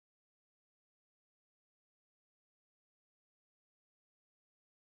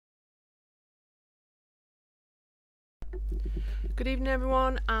Good evening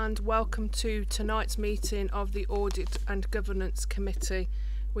everyone, and welcome to tonight's meeting of the Audit and Governance Committee.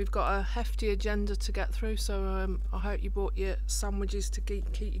 We've got a hefty agenda to get through, so I hope you brought your sandwiches to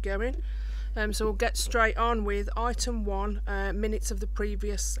keep you going. So we'll get straight on with item 1, minutes of the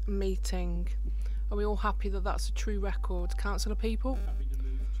previous meeting. Are we all happy that that's a true record? Councillor People? Happy to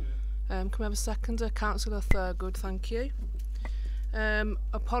move, Chair. Can we have a seconder? Councillor Thurgood, thank you.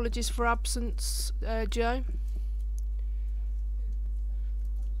 Apologies for absence, Joe.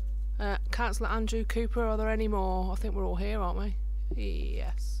 Councillor Andrew Cooper, are there any more? I think we're all here, aren't we?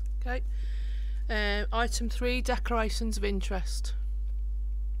 Yes. Okay. Item 3, declarations of interest.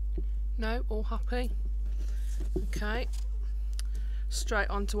 No, all happy? Okay. Straight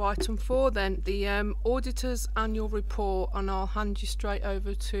on to item 4 then, the auditor's annual report, and I'll hand you straight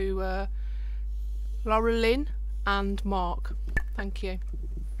over to Laura Lynn and Mark. Thank you.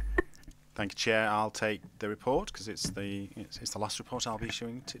 Thank you, Chair. I'll take the report because it's the last report I'll be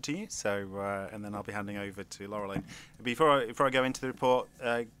issuing to you. So, and then I'll be handing over to Laurelyn. Before I go into the report,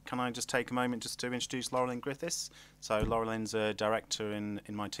 can I just take a moment just to introduce Laurelyn Griffiths? So, Laurelyn's a director in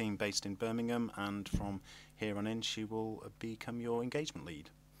my team based in Birmingham, and from here on in, she will become your engagement lead.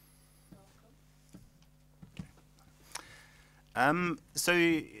 Okay. So,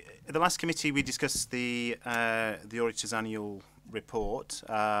 at the last committee, we discussed the auditor's annual report,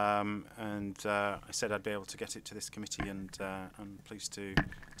 and I said I'd be able to get it to this committee, and I'm pleased to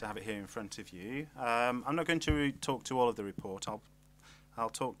have it here in front of you. I'm not going to talk to all of the report. I'll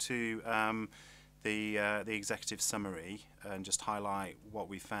talk to the executive summary and just highlight what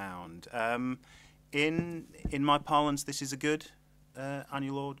we found. In my parlance, this is a good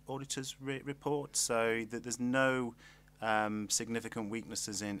annual auditor's report, so that there's no significant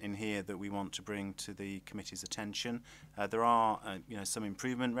weaknesses in here that we want to bring to the committee's attention. There are some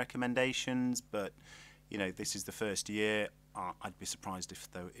improvement recommendations, but this is the first year. I'd be surprised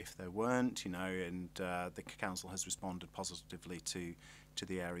if there weren't, and the council has responded positively to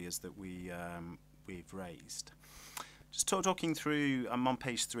the areas that we've raised. Just talking through, I'm on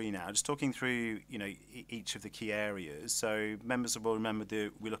page 3 now, just talking through, each of the key areas. So members will remember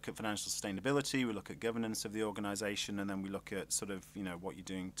that we look at financial sustainability, we look at governance of the organisation, and then we look at sort of, what you're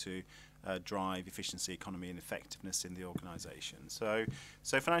doing to drive efficiency, economy and effectiveness in the organisation. So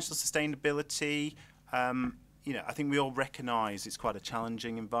financial sustainability, I think we all recognise it's quite a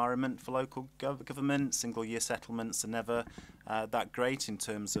challenging environment for local government. Single-year settlements are never that great in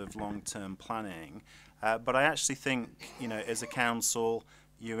terms of long-term planning. But I actually think, as a council,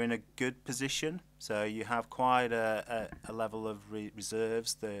 you're in a good position. So you have quite a level of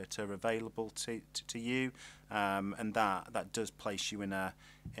reserves that are available to you, and that does place you in a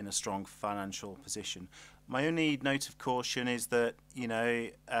strong financial position. My only note of caution is that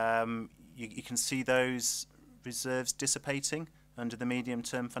you can see those reserves dissipating under the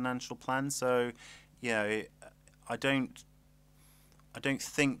medium-term financial plan. So, I don't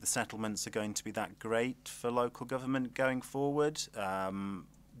think the settlements are going to be that great for local government going forward,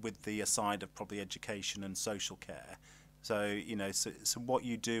 with the aside of probably education and social care. So, so what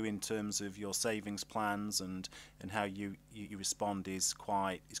you do in terms of your savings plans and how you respond is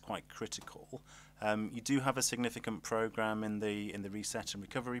quite critical. You do have a significant programme in the Reset and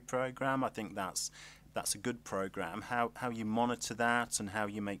Recovery programme. I think that's a good programme. How you monitor that and how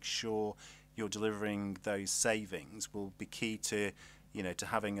you make sure you're delivering those savings will be key to to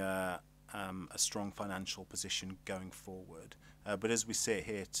having a strong financial position going forward. But as we sit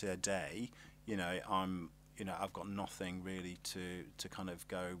here today, I've got nothing really to kind of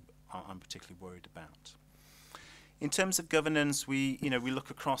go I'm particularly worried about. In terms of governance, we look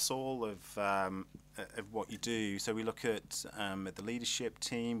across all of what you do. So we look at the leadership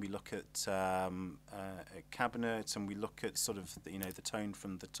team, we look at cabinet, and we look at sort of the tone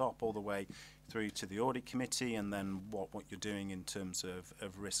from the top all the way through to the audit committee, and then what you're doing in terms of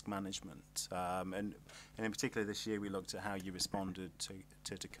risk management. And in particular this year, we looked at how you responded to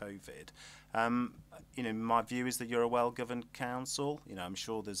COVID. My view is that you're a well-governed council. I'm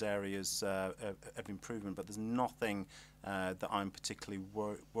sure there's areas of improvement, but there's nothing that I'm particularly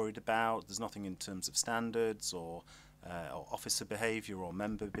worried about. There's nothing in terms of standards or officer behaviour or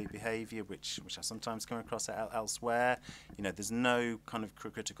member behaviour, which I sometimes come across elsewhere. There's no kind of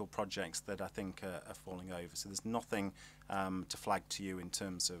critical projects that I think are falling over. So there's nothing to flag to you in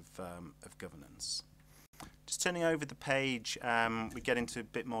terms of governance. Just turning over the page, we get into a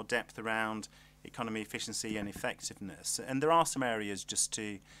bit more depth around economy, efficiency and effectiveness. And there are some areas just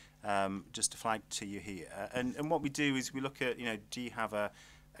to flag to you here. And what we do is we look at, do you have a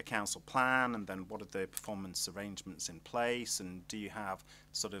a council plan, and then what are the performance arrangements in place, and do you have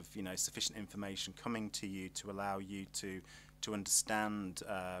sort of, you know, sufficient information coming to you to allow you to understand,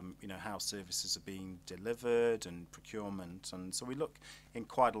 you know, how services are being delivered and procurement. And so we look in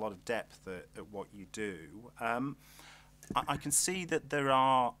quite a lot of depth at what you do. I can see that there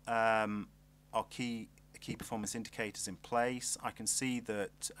are key performance indicators in place. I can see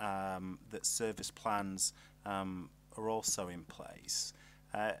that that service plans are also in place.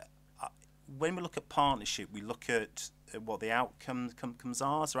 When we look at partnership, we look at what the outcomes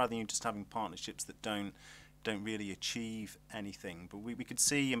are. So rather than just having partnerships that don't really achieve anything, but we could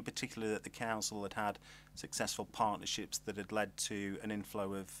see in particular that the council had successful partnerships that had led to an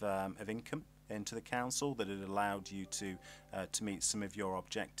inflow of income into the council that had allowed you to meet some of your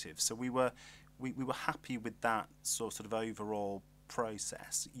objectives. So we were happy with that sort of overall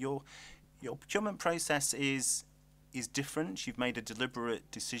process. Your procurement process is different. You've made a deliberate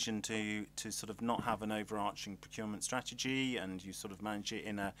decision to sort of not have an overarching procurement strategy, and you sort of manage it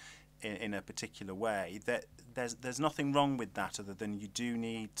in a particular way. That there's nothing wrong with that, other than you do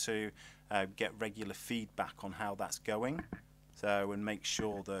need to get regular feedback on how that's going. So, and make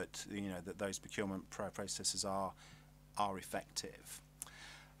sure that, you know, that those procurement processes are effective.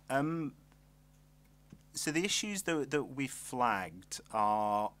 So the issues that we flagged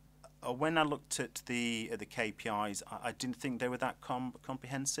are when I looked at the KPIs, I didn't think they were that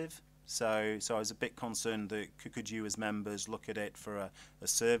comprehensive. So I was a bit concerned that could you as members look at it for a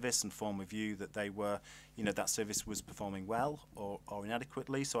service and form a view that they were, you know, that service was performing well or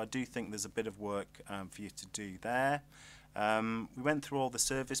inadequately. So I do think there's a bit of work for you to do there. We went through all the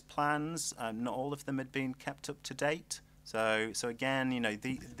service plans. Not all of them had been kept up to date. So again, you know,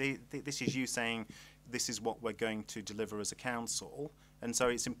 this is you saying this is what we're going to deliver as a council. And so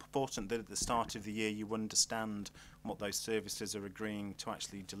it's important that at the start of the year you understand what those services are agreeing to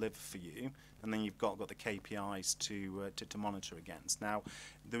actually deliver for you, and then you've got the KPIs to monitor against. Now,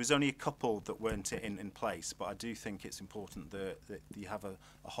 there was only a couple that weren't in place, but I do think it's important that you have a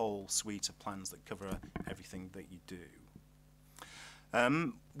whole suite of plans that cover everything that you do.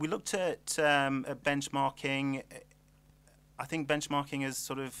 We looked at benchmarking. I think benchmarking has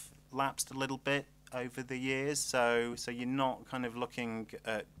sort of lapsed a little bit over the years, so you're not kind of looking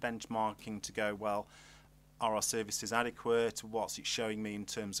at benchmarking to go, well, are our services adequate? What's it showing me in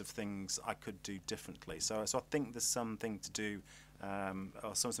terms of things I could do differently? So I think there's something to do,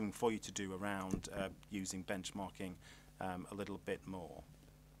 or something for you to do around using benchmarking a little bit more.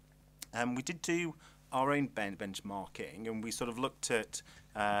 We did do our own benchmarking, and we sort of looked at,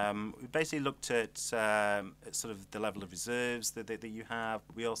 we basically looked at sort of the level of reserves that you have.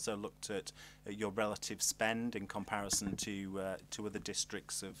 We also looked at your relative spend in comparison to other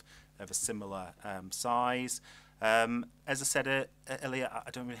districts of a similar size. As I said earlier,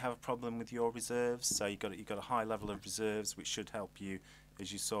 I don't really have a problem with your reserves. So you've got a high level of reserves, which should help you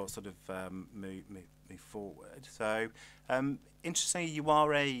as you sort of move forward. So interestingly, you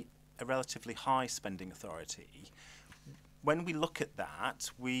are a relatively high spending authority. When we look at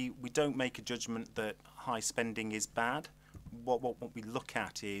that, we don't make a judgment that high spending is bad. What we look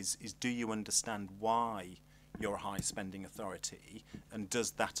at is do you understand why you're a high spending authority, and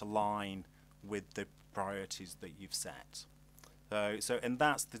does that align with the priorities that you've set? So and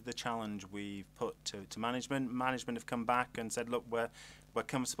that's the challenge we've put to management. Management have come back and said, look, we're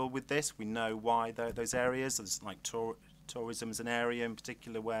comfortable with this. We know why those areas, there's like tourism is an area in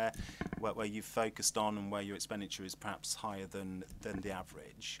particular where you've focused on and where your expenditure is perhaps higher than the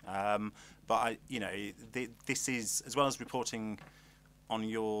average. But this is, as well as reporting on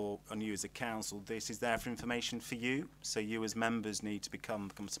you as a council, this is there for information for you. So you as members need to become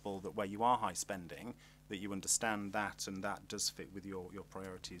comfortable that where you are high spending, that you understand that, and that does fit with your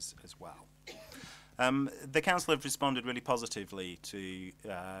priorities as well. The council have responded really positively to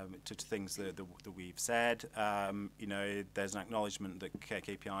things that we've said. There's an acknowledgement that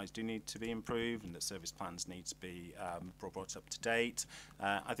KPIs do need to be improved and that service plans need to be brought up to date.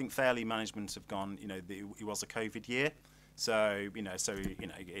 I think fairly management have gone. It was a COVID year, so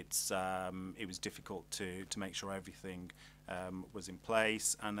it was difficult to make sure everything was in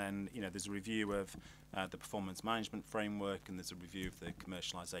place. And then there's a review of the performance management framework, and there's a review of the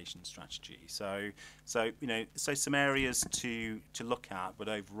commercialisation strategy. So some areas to look at, but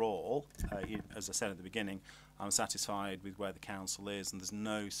overall, as I said at the beginning, I'm satisfied with where the council is, and there's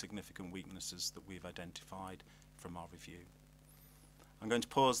no significant weaknesses that we've identified from our review. I'm going to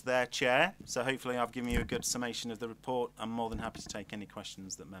pause there, Chair. So hopefully I've given you a good summation of the report. I'm more than happy to take any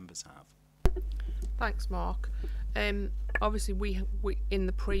questions that members have. Thanks, Mark. Obviously, we in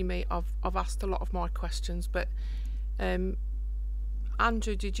the pre-meet, I've asked a lot of my questions, but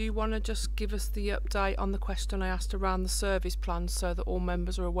Andrew, did you want to just give us the update on the question I asked around the service plans, so that all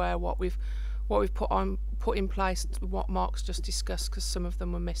members are aware what we've put in place, what Mark's just discussed, because some of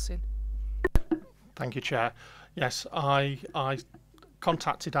them were missing? Thank you, Chair. Yes, I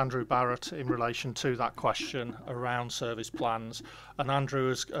contacted Andrew Barrett in relation to that question around service plans, and Andrew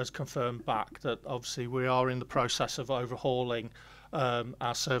has confirmed back that obviously we are in the process of overhauling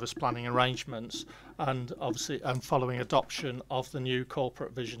our service planning arrangements, and obviously following adoption of the new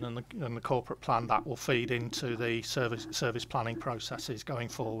corporate vision and the corporate plan, that will feed into the service planning processes going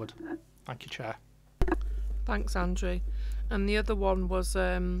forward. Thank you, Chair. Thanks, Andrew. And the other one was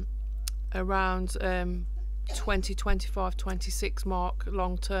around 2025-26 Mark,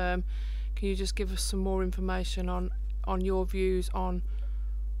 long term. Can you just give us some more information on your views on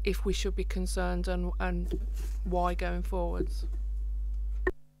if we should be concerned and why going forwards?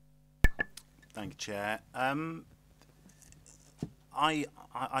 Thank you, Chair. I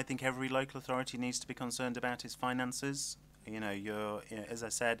think every local authority needs to be concerned about its finances. As I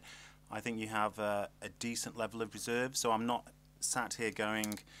said, I think you have a decent level of reserve, so I'm not sat here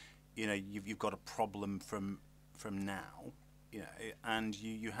going, you've got a problem from now, and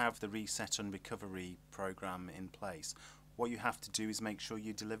you have the reset and recovery programme in place. What you have to do is make sure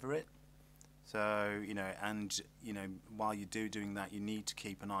you deliver it. So, while you're doing that, you need to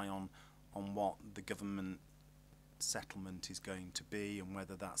keep an eye on what the government settlement is going to be, and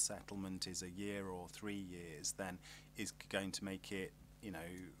whether that settlement is a year or 3 years, then is going to make it,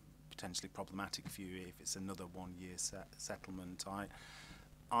 potentially problematic for you if it's another 1 year settlement.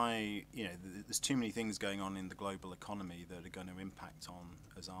 There's too many things going on in the global economy that are going to impact on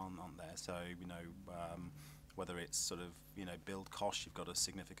us, aren't there? So, whether it's sort of, build costs, you've got a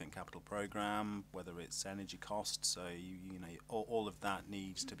significant capital programme, whether it's energy costs, so, all of that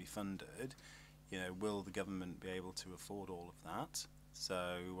needs to be funded. Will the government be able to afford all of that?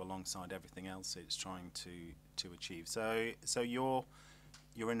 So, alongside everything else it's trying to achieve. So you're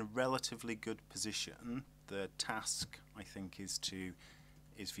in a relatively good position. The task, I think, is for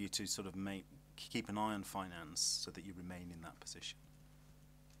you to sort of keep an eye on finance so that you remain in that position.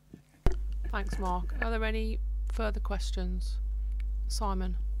 Thanks, Mark. Are there any further questions?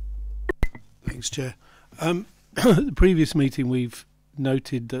 Simon. Thanks, Chair. At the previous meeting, we've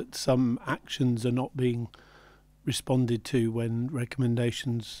noted that some actions are not being responded to when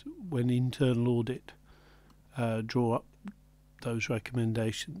internal audit draw up those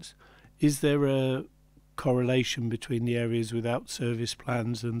recommendations. Is there a correlation between the areas without service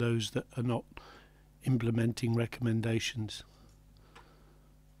plans and those that are not implementing recommendations?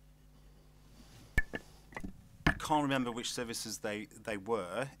 I can't remember which services they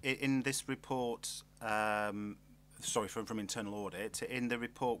were. In this report, from internal audit, in the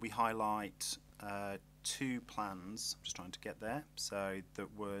report we highlight 2 plans, I'm just trying to get there, so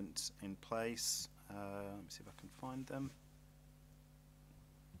that weren't in place. Let me see if I can find them.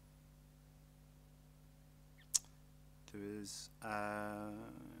 There's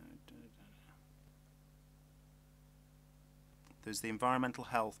the environmental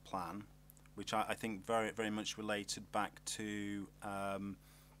health plan, which I think very, very much related back to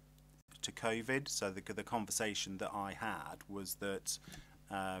COVID. So the conversation that I had was that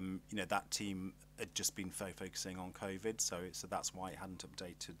that team had just been focusing on COVID, so that's why it hadn't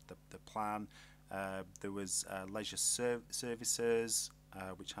updated the plan. There was leisure services,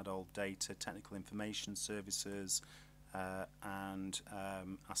 which had old data, technical information services, and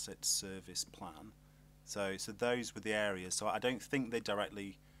asset service plan. So those were the areas. So I don't think they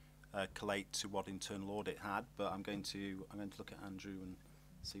directly collate to what internal audit had, but I'm going to look at Andrew and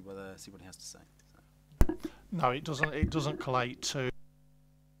see what he has to say. So. No, it doesn't collate to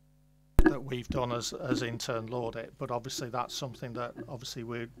that we've done as internal audit, but obviously that's something that obviously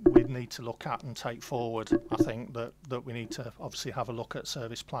we need to look at and take forward. I think that we need to obviously have a look at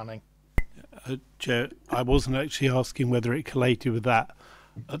service planning. Chair, I wasn't actually asking whether it collated with that.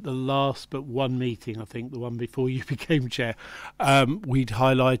 At the last but one meeting, I think the one before you became chair, we'd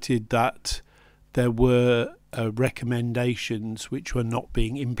highlighted that there were recommendations which were not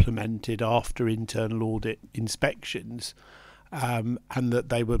being implemented after internal audit inspections, and that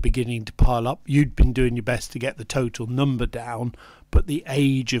they were beginning to pile up. You'd been doing your best to get the total number down, but the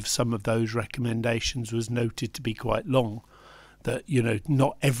age of some of those recommendations was noted to be quite long. That,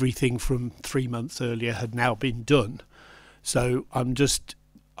 not everything from 3 months earlier had now been done. So I'm just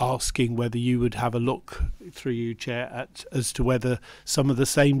asking whether you would have a look, through you, Chair, as to whether some of the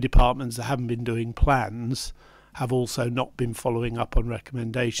same departments that haven't been doing plans have also not been following up on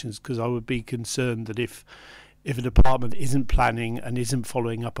recommendations, because I would be concerned that if if a department isn't planning and isn't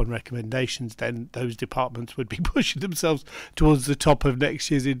following up on recommendations, then those departments would be pushing themselves towards the top of next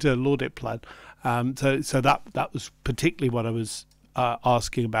year's internal audit plan. So that was particularly what I was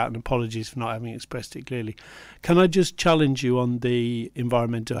asking about, and apologies for not having expressed it clearly. Can I just challenge you on the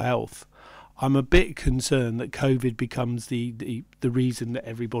environmental health? I'm a bit concerned that COVID becomes the reason that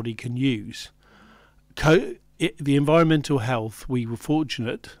everybody can use. The environmental health, we were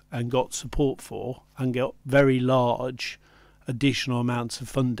fortunate and got support for and got very large additional amounts of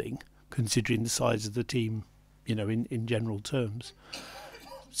funding, considering the size of the team, in general terms.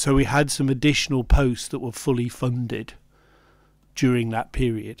 So we had some additional posts that were fully funded during that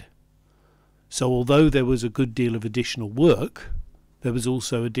period. So although there was a good deal of additional work, there was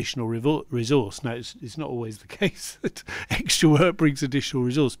also additional resource. Now, it's not always the case that extra work brings additional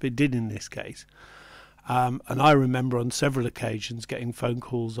resource, but it did in this case. And I remember on several occasions getting phone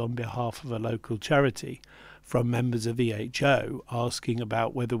calls on behalf of a local charity from members of EHO asking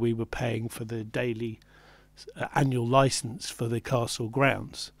about whether we were paying for the daily annual licence for the castle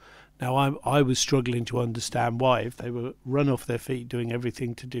grounds. Now, I was struggling to understand why, if they were run off their feet doing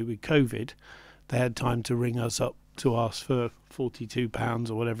everything to do with COVID, they had time to ring us up to ask for £42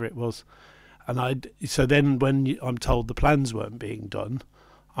 or whatever it was. And so then when I'm told the plans weren't being done,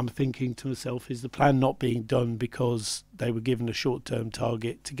 I'm thinking to myself, is the plan not being done because they were given a short-term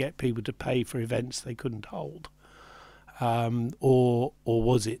target to get people to pay for events they couldn't hold? Or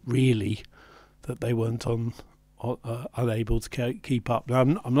was it really that they weren't unable to keep up? Now,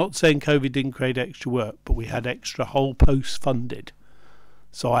 I'm not saying COVID didn't create extra work, but we had extra whole posts funded.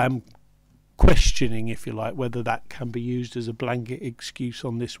 So I am questioning, if you like, whether that can be used as a blanket excuse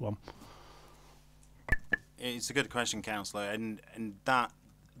on this one. It's a good question, Councillor, and that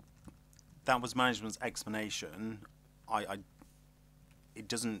was management's explanation. It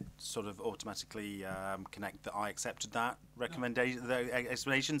doesn't sort of automatically connect that I accepted that recommendation, the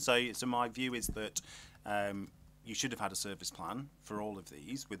explanation. So my view is that you should have had a service plan for all of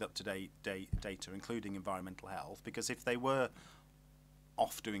these with up-to-date data, including environmental health, because if they were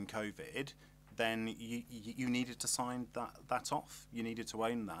off doing COVID, then you needed to sign that off. You needed to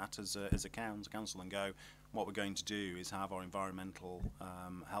own that as a council and go, what we're going to do is have our environmental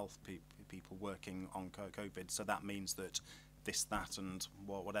health people working on COVID. So that means that this, that, and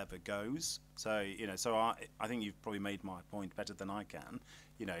whatever goes. So so I think you've probably made my point better than I can.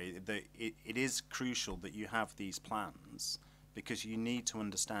 It is crucial that you have these plans, because you need to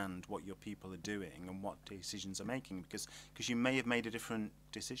understand what your people are doing and what decisions are making, because you may have made a different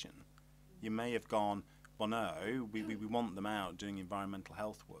decision. You may have gone, well, no, we want them out doing environmental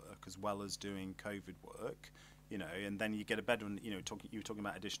health work as well as doing COVID work, and then you get a better, you were talking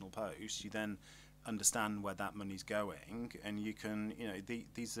about additional posts, you then understand where that money's going, and you can,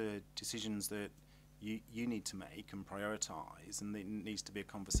 these are decisions that you need to make and prioritise, and it needs to be a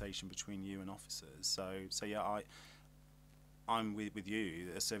conversation between you and officers. So yeah, I'm with you.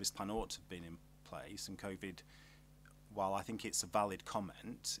 A service plan ought to have been in place, and COVID, while I think it's a valid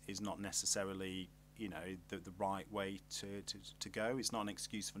comment, is not necessarily the right way to go. It's not an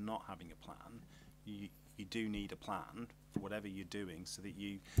excuse for not having a plan. You do need a plan for whatever you're doing so that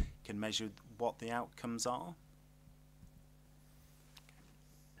you can measure what the outcomes are.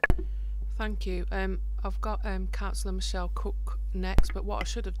 Thank you. I've got Councillor Michelle Cook next, but what I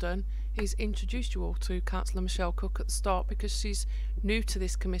should have done is introduced you all to Councillor Michelle Cook at the start, because she's new to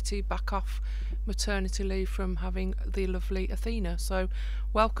this committee, back off maternity leave from having the lovely Athena. So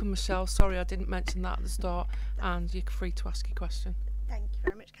welcome, Michelle. Sorry I didn't mention that at the start, and you're free to ask your question. Thank you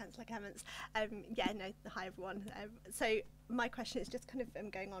very much, Councillor Clements. Hi everyone. So my question is just kind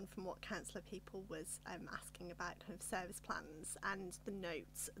of going on from what Councillor People was asking about kind of service plans and the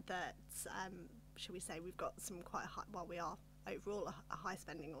notes that, shall we say, we've got some quite high, well, we are overall a high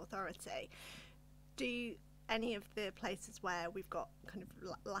spending authority. Do any of the places where we've got kind of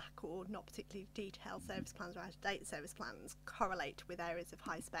lack or not particularly detailed service plans or out-of-date service plans correlate with areas of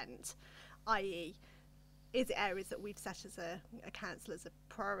high spend, i.e., is it areas that we've set as a council as a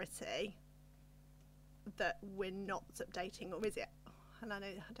priority that we're not updating, or is it, and I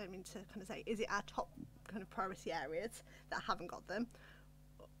don't mean to kind of say, is it our top kind of priority areas that haven't got them,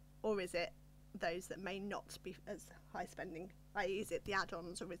 or is it those that may not be as high spending, i.e. is it the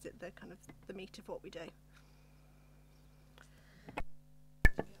add-ons, or is it the kind of the meat of what we do?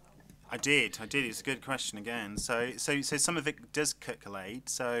 I did. It's a good question again. So some of it does collate.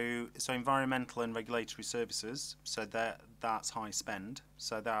 So environmental and regulatory services. So that's high spend.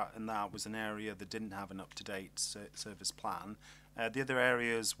 So that was an area that didn't have an up-to-date service plan. The other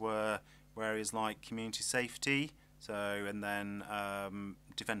areas were areas like community safety. So, and then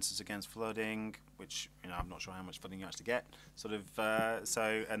defences against flooding, which I'm not sure how much funding you actually get. Sort of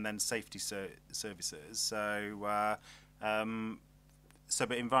and then safety services. So,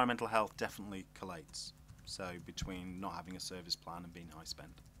 but environmental health definitely collates. So between not having a service plan and being high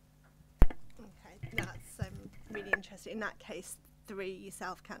spend. Okay, that's really interesting. In that case, 3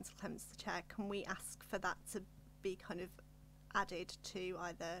 yourself, Councillor Clements, the chair. Can we ask for that to be kind of added to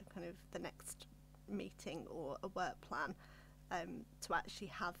either kind of the next meeting or a work plan, to actually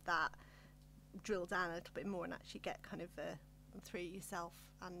have that drill down a little bit more and actually get kind of through yourself,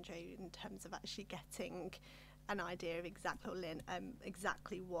 Andrew, in terms of actually getting an idea of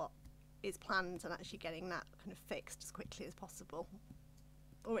exactly what is planned and actually getting that kind of fixed as quickly as possible,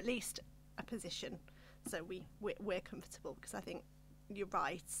 or at least a position, so we're comfortable, because I think you're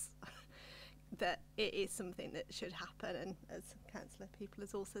right that it is something that should happen. And as Councillor People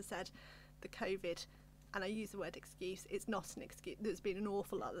has also said, the COVID, and I use the word excuse, it's not an excuse. There's been an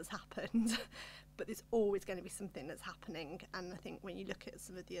awful lot that's happened, but there's always going to be something that's happening. And I think when you look at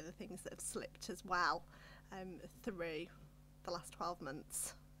some of the other things that have slipped as well through the last 12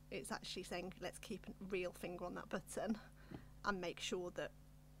 months, it's actually saying let's keep a real finger on that button and make sure that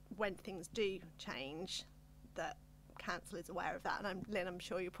when things do change, that council is aware of that. And Lynn, I'm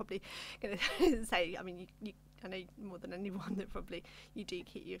sure you're probably going to say, I mean, I know more than anyone that probably you do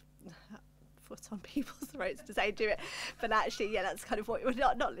keep your foot on people's throats to say do it, but actually, yeah, that's kind of what you're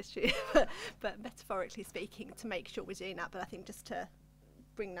not literally, but metaphorically speaking, to make sure we're doing that. But I think just to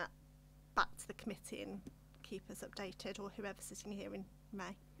bring that back to the committee and keep us updated, or whoever's sitting here in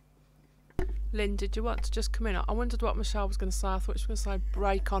May. Lynn, did you want to just come in? I wondered what Michelle was going to say. I thought she was going to say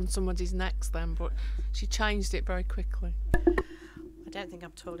break on somebody's necks then, but she changed it very quickly. I don't think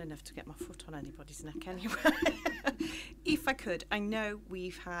I'm tall enough to get my foot on anybody's neck anyway. If I could, I know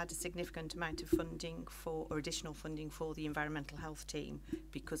we've had a significant amount of funding or additional funding for the environmental health team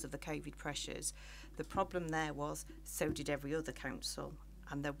because of the COVID pressures. The problem there was, so did every other council,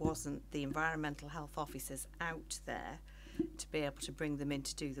 and there wasn't the environmental health officers out there to be able to bring them in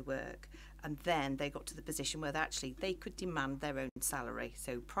to do the work. And then they got to the position where they could demand their own salary.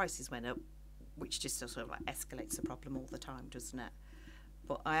 So prices went up, which just sort of like escalates the problem all the time, doesn't it?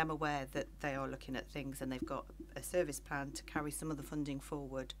 But I am aware that they are looking at things, and they've got a service plan to carry some of the funding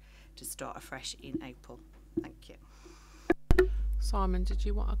forward to start afresh in April. Thank you. Simon, did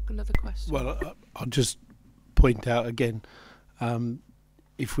you want another question? Well, I'll just point out again,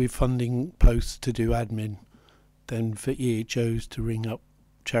 if we're funding posts to do admin, then for EHOs to ring up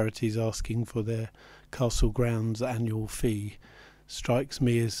charities asking for their castle grounds annual fee strikes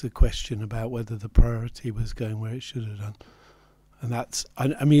me as a question about whether the priority was going where it should have done. And that's,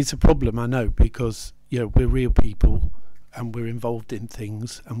 I mean, it's a problem, I know, because we're real people and we're involved in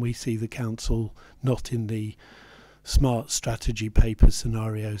things, and we see the council not in the smart strategy paper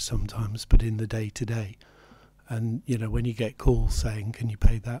scenario sometimes, but in the day-to-day. And when you get calls saying, can you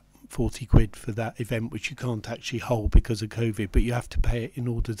pay that 40 quid for that event which you can't actually hold because of COVID, but you have to pay it in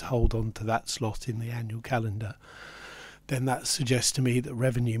order to hold on to that slot in the annual calendar, then that suggests to me that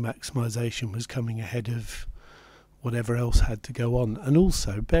revenue maximisation was coming ahead of whatever else had to go on. And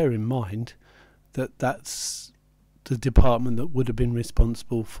also bear in mind that that's the department that would have been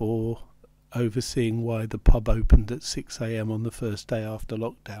responsible for overseeing why the pub opened at 6 a.m. on the first day after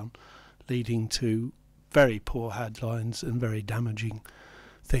lockdown, leading to very poor headlines and very damaging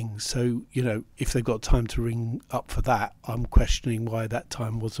things. So, if they've got time to ring up for that, I'm questioning why that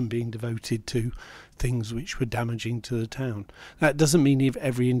time wasn't being devoted to things which were damaging to the town. That doesn't mean if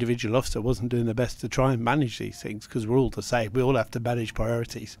every individual officer wasn't doing their best to try and manage these things, because we're all the same. We all have to manage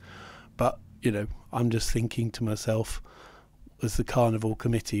priorities. But, I'm just thinking to myself, as the carnival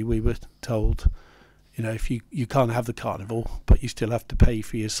committee, we were told, if you can't have the carnival, but you still have to pay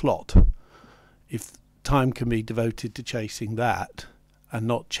for your slot. If time can be devoted to chasing that, and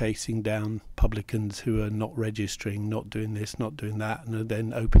not chasing down publicans who are not registering, not doing this, not doing that, and are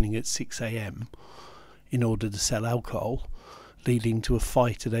then opening at 6 a.m. in order to sell alcohol, leading to a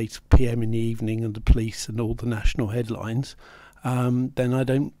fight at 8 p.m. in the evening and the police and all the national headlines, then I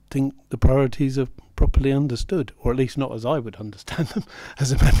don't think the priorities are properly understood, or at least not as I would understand them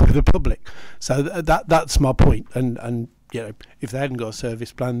as a member of the public. So that's my point. And if they hadn't got a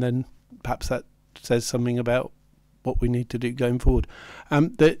service plan, then perhaps that says something about what we need to do going forward.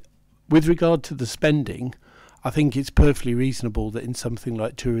 With regard to the spending, I think it's perfectly reasonable that in something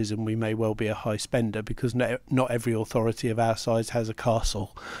like tourism we may well be a high spender, because not every authority of our size has a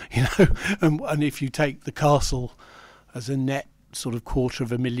castle, and if you take the castle as a net sort of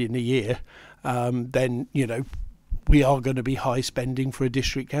 $250,000 a year, then we are going to be high spending for a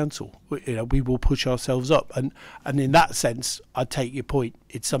district council. We will push ourselves up, and in that sense, I take your point.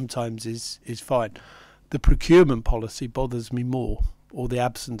 It sometimes is fine. The procurement policy bothers me more, or the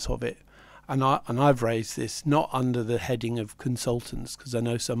absence of it, and I've raised this not under the heading of consultants, because I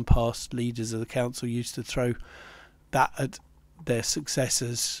know some past leaders of the council used to throw that at their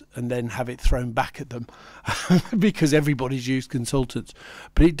successors and then have it thrown back at them because everybody's used consultants.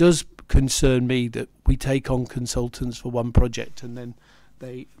 But it does concern me that we take on consultants for one project and then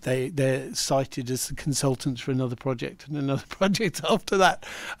they're cited as the consultants for another project and another project after that,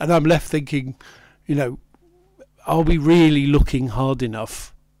 and I'm left thinking, are we really looking hard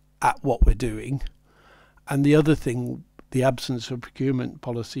enough at what we're doing? And the other thing the absence of procurement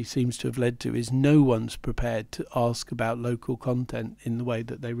policy seems to have led to is no one's prepared to ask about local content in the way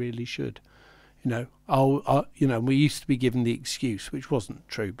that they really should. We used to be given the excuse, which wasn't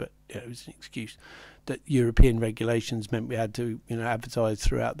true, but it was an excuse, that European regulations meant we had to, advertise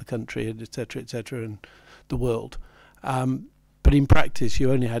throughout the country, and et cetera, and the world. But in practice,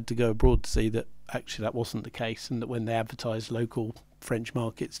 you only had to go abroad to see that actually that wasn't the case, and that when they advertised local French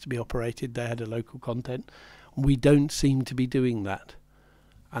markets to be operated, they had a local content. We don't seem to be doing that,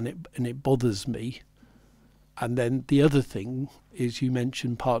 and it bothers me. And then the other thing is, you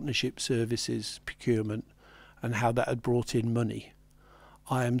mentioned partnership services, procurement, and how that had brought in money.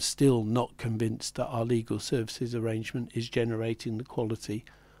 I am still not convinced that our legal services arrangement is generating the quality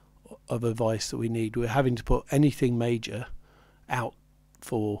of advice that we need. We're having to put anything major out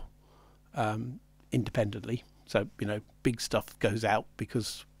for independently. So, big stuff goes out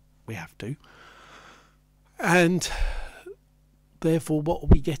because we have to. And therefore, what are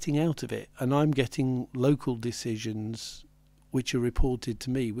we getting out of it? And I'm getting local decisions which are reported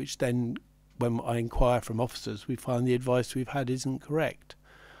to me, which then, when I inquire from officers, we find the advice we've had isn't correct,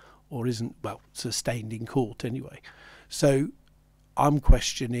 or isn't, sustained in court anyway. So I'm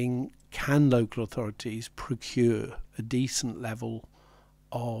questioning, can local authorities procure a decent level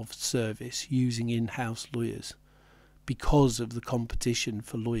of service using in-house lawyers because of the competition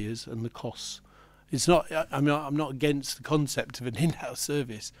for lawyers and the costs? It's not, I'm not against the concept of an in-house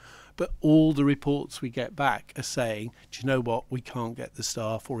service, but all the reports we get back are saying, do you know what, we can't get the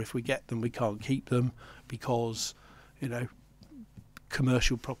staff, or if we get them, we can't keep them because,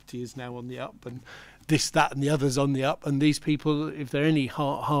 commercial property is now on the up, and this, that, and the other's on the up, and these people, if they're any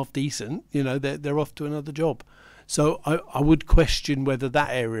half decent, they're off to another job. So I would question whether that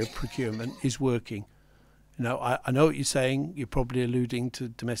area of procurement is working. I know what you're saying. You're probably alluding to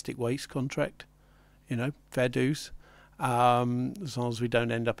domestic waste contract. Fair dues, as long as we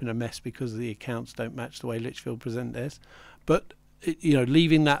don't end up in a mess because the accounts don't match the way Lichfield present theirs. But,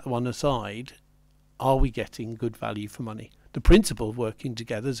 leaving that one aside, are we getting good value for money? The principle of working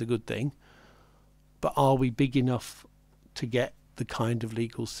together is a good thing, but are we big enough to get the kind of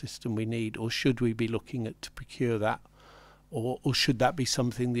legal system we need, or should we be looking at to procure that, or should that be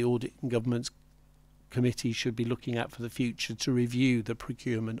something the Audit and Governance Committee should be looking at for the future to review the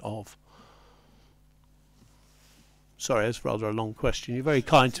procurement of? Sorry, that's rather a long question. You're very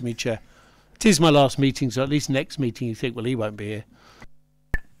kind to me, Chair. It is my last meeting, so at least next meeting you think, well, he won't be here.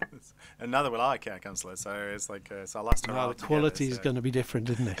 And neither will I, Councillor. So it's like it's our last time. Well, the quality is going to be different,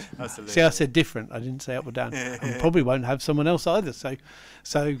 isn't it? Absolutely. See, I said different. I didn't say up or down. And probably won't have someone else either.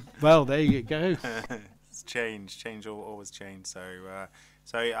 So well, there you go. It's change always change. So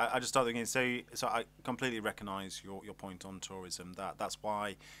I just start thinking. So I completely recognise your point on tourism. That's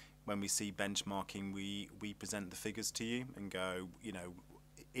why, when we see benchmarking, we present the figures to you and go,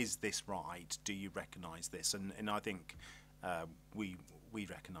 is this right? Do you recognise this? And I think we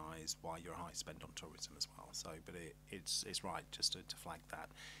recognise why you're a high spend on tourism as well. So, but it's right just to flag that.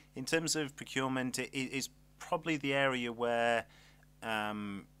 In terms of procurement, it is probably the area where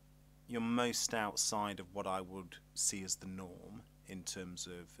you're most outside of what I would see as the norm in terms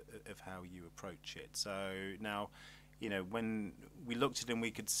of how you approach it. So now, when we looked at it and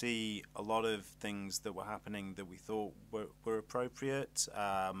we could see a lot of things that were happening that we thought were appropriate.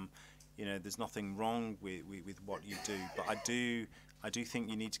 There's nothing wrong with what you do, but I do think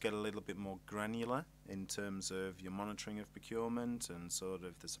you need to get a little bit more granular in terms of your monitoring of procurement and sort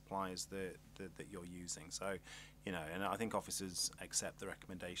of the suppliers that you're using. So, and I think officers accept the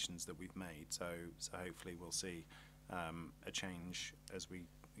recommendations that we've made. So hopefully we'll see a change as we,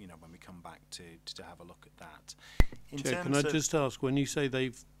 when we come back to have a look at that. Chair, can I just ask, when you say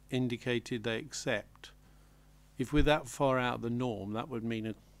they've indicated they accept, if we're that far out of the norm, that would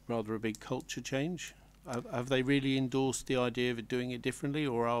mean rather a big culture change? Have they really endorsed the idea of doing it differently,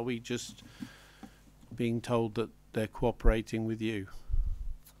 or are we just being told that they're cooperating with you?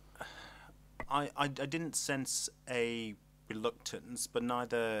 I didn't sense a reluctance, but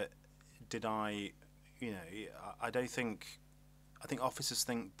neither did I. You know, I don't think. I think officers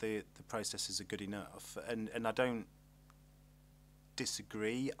think the processes are good enough, and I don't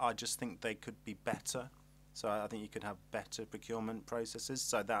disagree. I just think they could be better. So I think you could have better procurement processes.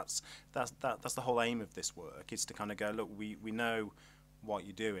 So that's the whole aim of this work, is to kind of go, look, we know what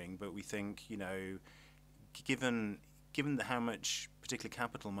you're doing, but we think, you know, given how much particularly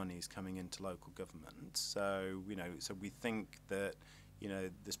capital money is coming into local government, so you know, so we think that, you know,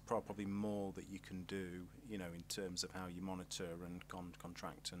 there's probably more that you can do, you know, in terms of how you monitor and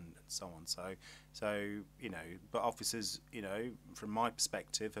contract and so on. So you know, but officers, you know, from my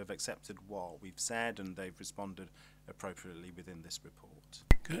perspective, have accepted what we've said, and they've responded appropriately within this report.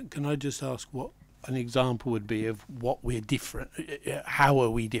 Can I just ask what an example would be of what we're different? How are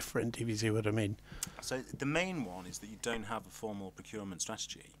we different, if you see what I mean? So the main one is that you don't have a formal procurement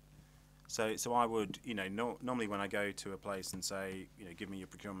strategy. So I would, you know, normally when I go to a place and say, you know, give me your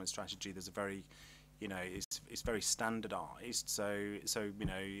procurement strategy, there's a very, you know, it's very standardised. So you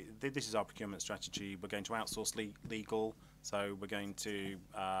know, this is our procurement strategy. We're going to outsource legal. So we're going to,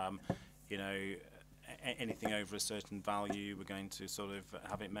 you know, anything over a certain value, we're going to sort of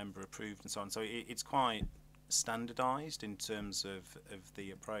have it member approved and so on. So it's quite standardised in terms of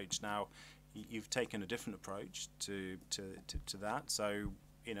the approach. Now, you've taken a different approach to that. So,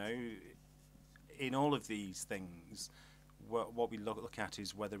 you know, in all of these things, what we look at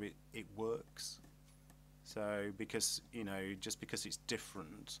is whether it works. So because, you know, just because it's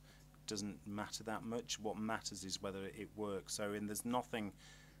different doesn't matter that much. What matters is whether it works. So there's nothing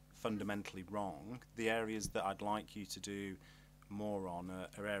fundamentally wrong. The areas that I'd like you to do more on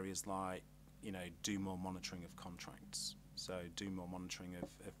are areas like, you know, do more monitoring of contracts. So do more monitoring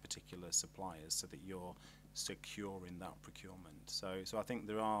of particular suppliers so that you're secure in that procurement. So I think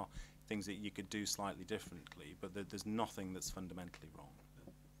there are things that you could do slightly differently, but there's nothing that's fundamentally wrong.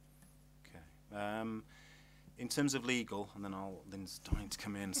 Okay. In terms of legal, and then Lynn's dying to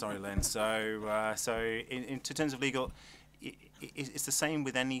come in. Sorry, Lynn. So in terms of legal, it's the same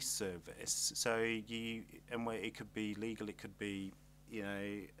with any service. So it could be legal, it could be, you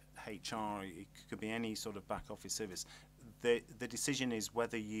know, HR, it could be any sort of back office service. The decision is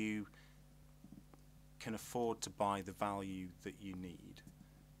whether you can afford to buy the value that you need.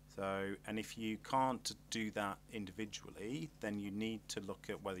 So, and if you can't do that individually, then you need to look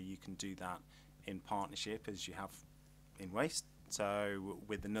at whether you can do that in partnership, as you have in waste, so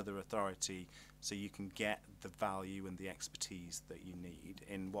with another authority, so you can get the value and the expertise that you need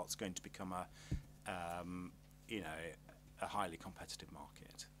in what's going to become a you know, a highly competitive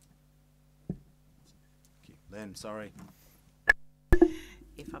market. Thank you. Lynn, sorry.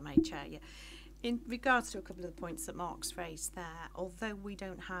 If I may, Chair, yeah. In regards to a couple of the points that Mark's raised there, although we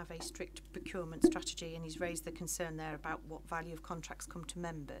don't have a strict procurement strategy, and he's raised the concern there about what value of contracts come to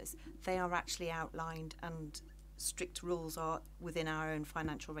members, they are actually outlined, and strict rules are within our own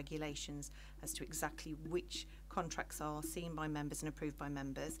financial regulations as to exactly which contracts are seen by members and approved by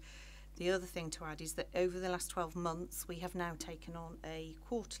members. The other thing to add is that over the last 12 months, we have now taken on a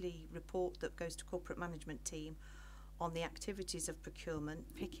quarterly report that goes to corporate management team on the activities of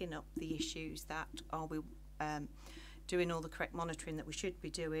procurement, picking up the issues that are we doing all the correct monitoring that we should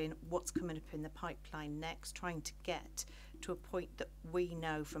be doing, what's coming up in the pipeline next, trying to get to a point that we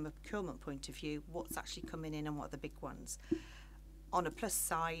know from a procurement point of view what's actually coming in and what are the big ones. On a plus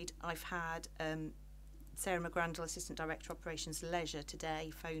side, I've had Sarah McGrandle, Assistant Director Operations Leisure,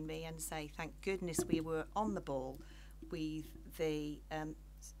 today phone me and say thank goodness we were on the ball with the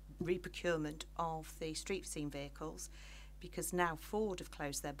re-procurement of the street scene vehicles, because now Ford have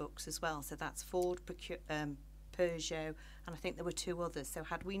closed their books as well. So that's Ford, Peugeot, and I think there were two others. So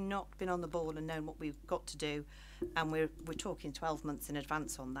had we not been on the ball and known what we've got to do, and we're talking 12 months in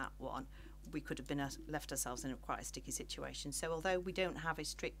advance on that one, we could have been left ourselves in quite a sticky situation. So although we don't have a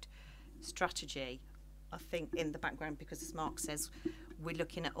strict strategy, I think in the background, because as Mark says, we're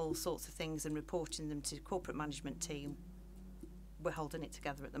looking at all sorts of things and reporting them to the corporate management team. We're holding it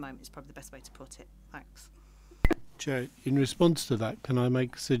together at the moment, is probably the best way to put it. Thanks. Chair, in response to that, can I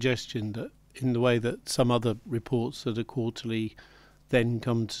make a suggestion that in the way that some other reports that are quarterly then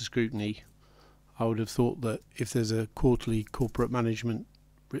come to scrutiny, I would have thought that if there's a quarterly corporate management,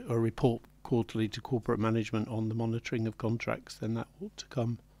 a report quarterly to corporate management on the monitoring of contracts, then that ought to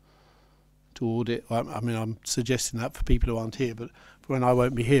come to audit. I mean, I'm suggesting that for people who aren't here, but for when I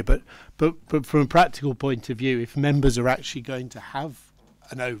won't be here. But from a practical point of view, if members are actually going to have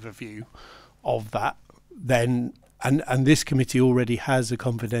an overview of that, then and this committee already has a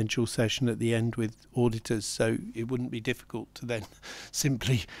confidential session at the end with auditors, so it wouldn't be difficult to then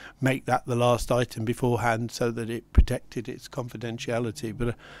simply make that the last item beforehand so that it protected its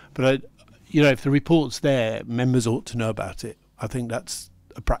confidentiality. But you know, if the report's there, members ought to know about it. I think that's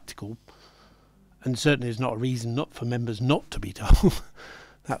a practical, and certainly is not a reason not for members not to be told.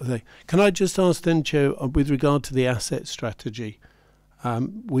 That was a. Can I just ask then, Chair, with regard to the asset strategy,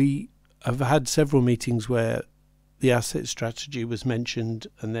 we have had several meetings where the asset strategy was mentioned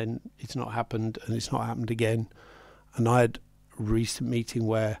and then it's not happened and it's not happened again. And I had a recent meeting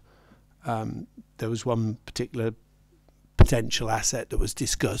where there was one particular potential asset that was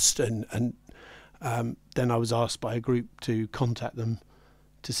discussed, and then I was asked by a group to contact them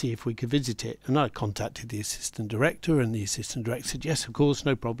to see if we could visit it. And I contacted the assistant director, and the assistant director said, yes, of course,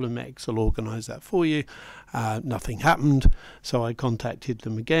 no problem, X will organise that for you. Nothing happened. So I contacted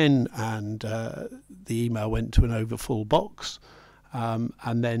them again, and the email went to an overfull box.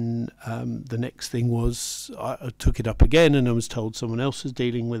 And then the next thing was I took it up again, and I was told someone else was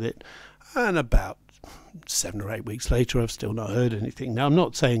dealing with it. And about 7 or 8 weeks later, I've still not heard anything. Now, I'm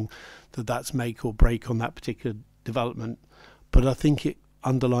not saying that that's make or break on that particular development, but I think it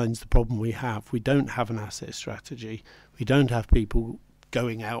underlines the problem we have. We don't have an asset strategy. We don't have people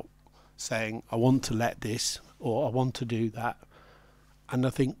going out saying, I want to let this, or I want to do that. And I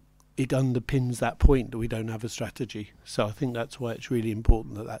think it underpins that point that we don't have a strategy. So I think that's why it's really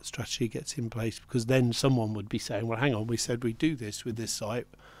important that that strategy gets in place, because then someone would be saying, well, hang on, we said we'd do this with this site.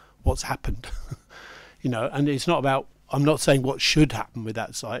 What's happened? You know, and it's not about, I'm not saying what should happen with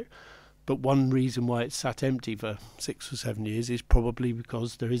that site, but one reason why it's sat empty for 6 or 7 years is probably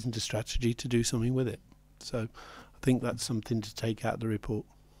because there isn't a strategy to do something with it. So I think that's something to take out of the report.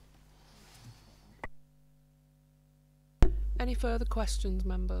 Any further questions,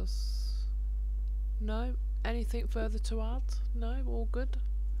 members? No? Anything further to add? No? All good?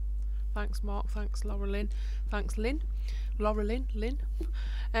 Thanks, Mark. Thanks, Laura Lynn. Thanks, Lynn. Laura Lynn.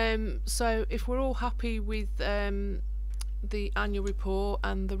 So if we're all happy with the annual report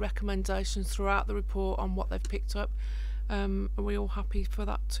and the recommendations throughout the report on what they've picked up, are we all happy for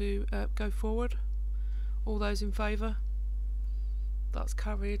that to go forward? All those in favour? That's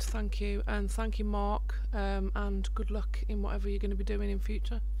carried. Thank you, and thank you, Mark, and good luck in whatever you're going to be doing in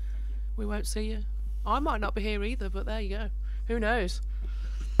future. We won't see you. I might not be here either, but there you go. Who knows?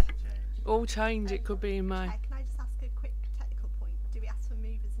 All change. It could be in May. Can I just ask a quick technical point? Do we ask for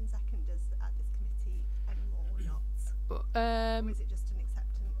movers and seconders at this committee anymore or not? Or is it just an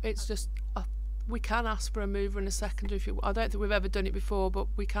acceptance? It's just we can ask for a mover and a seconder if you. I don't think we've ever done it before, but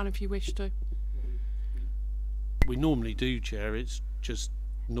we can if you wish to. We normally do, Chair. It's just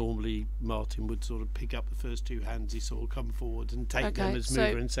normally Martin would sort of pick up the first two hands. He sort of come forward and take them as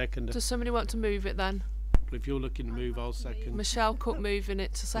mover and seconder. Does somebody want to move it then? If you're looking to move, I'll second. Michelle Cook moving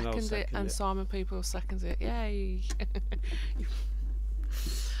it to second it, and Simon People seconds it. Yay!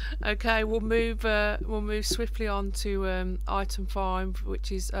 Okay, we'll move swiftly on to item 5,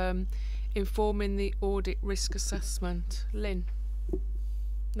 which is informing the audit risk assessment. Lynn?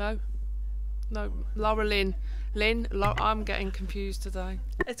 No, Laura Lynn. I'm getting confused today.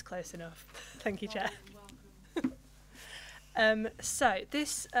 It's close enough. Thank you, Chair. So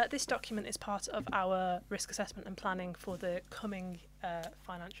this document is part of our risk assessment and planning for the coming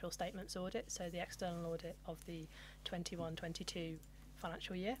financial statements audit, so the external audit of the 21-22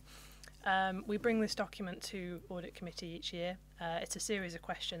 financial year. We bring this document to Audit Committee each year. It's a series of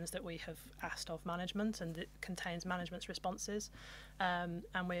questions that we have asked of management, and it contains management's responses. And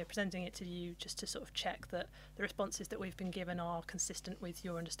we're presenting it to you just to sort of check that the responses that we've been given are consistent with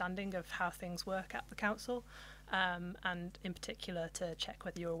your understanding of how things work at the council, and in particular to check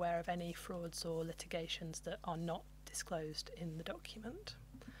whether you're aware of any frauds or litigations that are not disclosed in the document.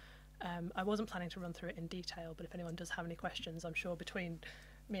 I wasn't planning to run through it in detail, but if anyone does have any questions, I'm sure between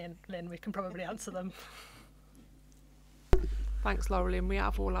me and Lynn we can probably answer them. Thanks, Laura Lynn. We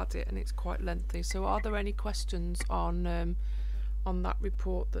have all had it and it's quite lengthy. So are there any questions on that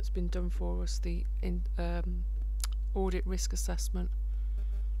report that's been done for us, the audit risk assessment?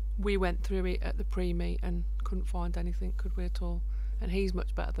 We went through it at the pre-meet and couldn't find anything, could we, at all? And he's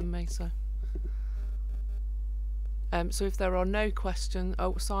much better than me, so. So if there are no questions,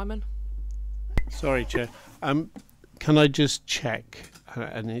 Simon? Sorry, Chair. Can I just check,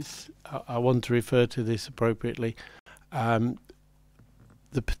 and I want to refer to this appropriately,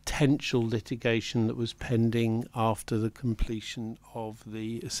 the potential litigation that was pending after the completion of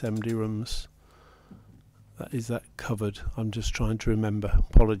the assembly rooms, is that covered? I'm just trying to remember.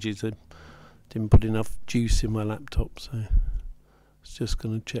 Apologies, I didn't put enough juice in my laptop, so I was just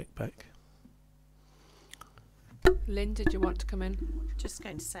going to check back. Lynn, did you want to come in? Just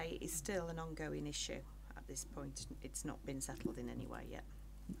going to say it's still an ongoing issue at this point. It's not been settled in any way yet.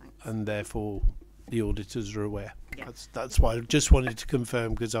 Thanks. And therefore the auditors are aware. Yeah. That's why I just wanted to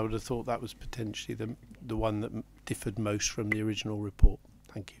confirm, because I would have thought that was potentially the one that differed most from the original report.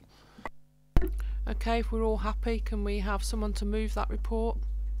 Thank you. Okay, if we're all happy, can we have someone to move that report?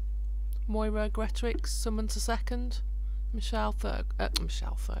 Moira Gretrix, someone to second. Michelle Cook.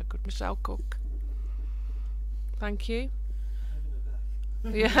 Thank you.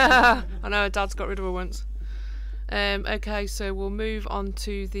 Yeah, I know her dad's got rid of her once. Okay, so we'll move on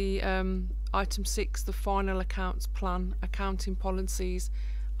to the item 6, the final accounts plan, accounting policies,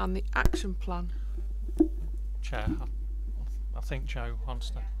 and the action plan. Chair, I think Joe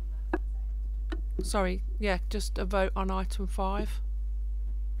wants to. Sorry, yeah, just a vote on item 5.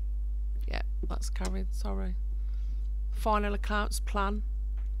 Yeah, that's carried. Sorry. Final accounts plan,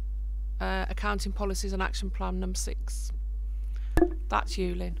 accounting policies and action plan number 6. That's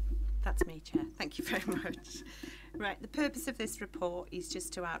you, Lynn. That's me, Chair. Thank you very much. Right, the purpose of this report is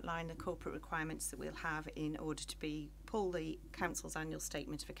just to outline the corporate requirements that we'll have in order to pull the Council's annual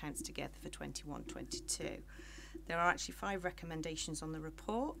statement of accounts together for 21-22. There are actually 5 recommendations on the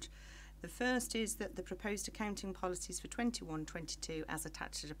report. The first is that the proposed accounting policies for 21-22 as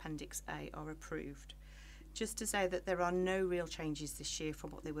attached to Appendix A are approved. Just to say that there are no real changes this year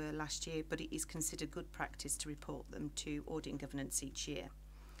from what they were last year, but it is considered good practice to report them to Audit and Governance each year.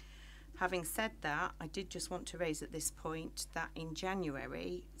 Having said that, I did just want to raise at this point that in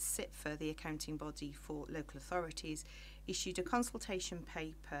January, CIPFA, the accounting body for local authorities, issued a consultation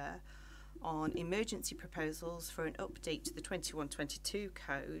paper on emergency proposals for an update to the 21-22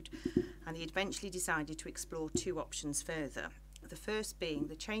 code, and he eventually decided to explore 2 options further. The first being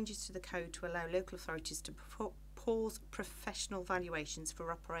the changes to the code to allow local authorities to pause professional valuations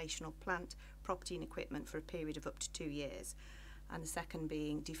for operational plant, property and equipment for a period of up to 2 years. And the second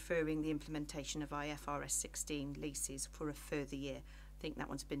being deferring the implementation of IFRS 16 leases for a further year. I think that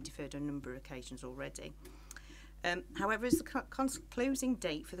one's been deferred on a number of occasions already. However, as the closing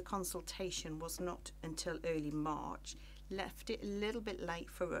date for the consultation was not until early March, left it a little bit late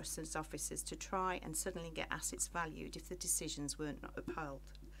for us as officers to try and suddenly get assets valued if the decisions weren't upheld.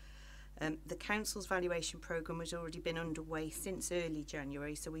 The Council's valuation programme has already been underway since early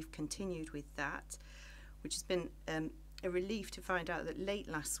January, so we've continued with that, which has been a relief to find out that late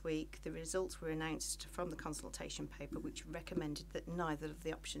last week the results were announced from the consultation paper, which recommended that neither of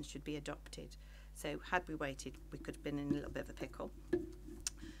the options should be adopted. So had we waited, we could have been in a little bit of a pickle.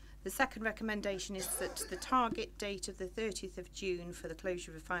 The second recommendation is that the target date of the 30th of June for the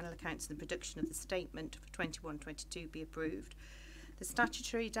closure of final accounts and the production of the statement for 21-22 be approved. The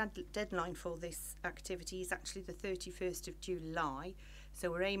statutory deadline for this activity is actually the 31st of July,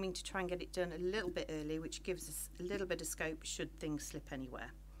 so we're aiming to try and get it done a little bit early, which gives us a little bit of scope should things slip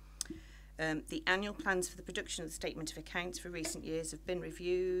anywhere. The annual plans for the production of the statement of accounts for recent years have been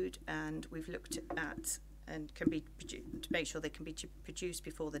reviewed, and we've looked at and can be to make sure they can be produced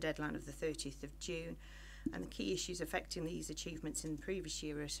before the deadline of the 30th of June. And the key issues affecting these achievements in the previous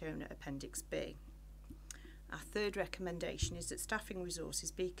year are shown at Appendix B. Our third recommendation is that staffing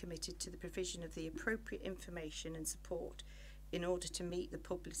resources be committed to the provision of the appropriate information and support in order to meet the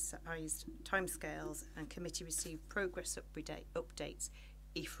publicised timescales and committee receive progress updates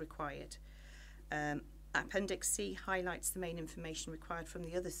if required. Appendix C highlights the main information required from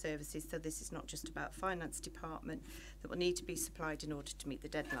the other services, so this is not just about Finance Department, that will need to be supplied in order to meet the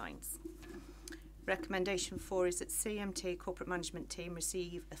deadlines. Recommendation 4 is that CMT Corporate Management Team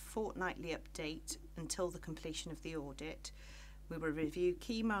receive a fortnightly update until the completion of the audit. We will review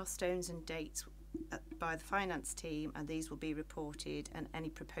key milestones and dates by the finance team, and these will be reported, and any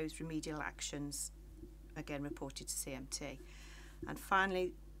proposed remedial actions again reported to CMT. And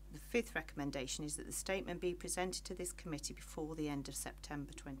finally, the fifth recommendation is that the statement be presented to this committee before the end of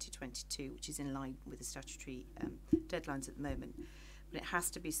September 2022, which is in line with the statutory deadlines at the moment. But it has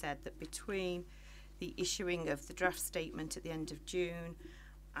to be said that between the issuing of the draft statement at the end of June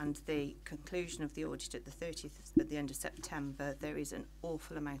and the conclusion of the audit at the 30th at the end of September, there is an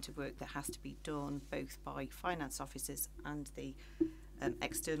awful amount of work that has to be done both by finance officers and the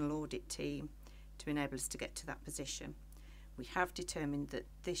external audit team to enable us to get to that position. We have determined that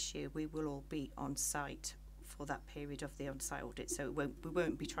this year we will all be on site for that period of the on-site audit, so we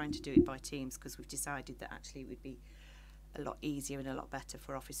won't be trying to do it by teams, because we've decided that actually it would be a lot easier and a lot better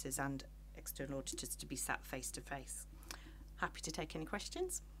for officers and external auditors to be sat face to face. Happy to take any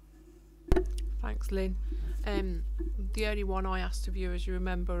questions. Thanks, Lynn. The only one I asked of you, as you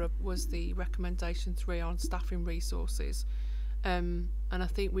remember, was the recommendation 3 on staffing resources, and I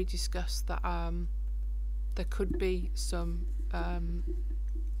think we discussed that there could be some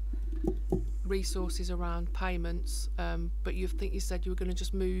resources around payments, but you said you were going to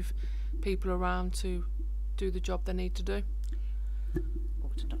just move people around to do the job they need to do. Oh,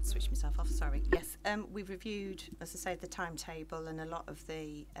 to not switch myself off, sorry. Yes, we've reviewed, as I say, the timetable and a lot of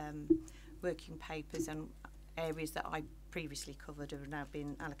the working papers and areas that I previously covered have now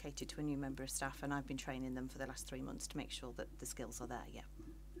been allocated to a new member of staff, and I've been training them for the last 3 months to make sure that the skills are there, yeah.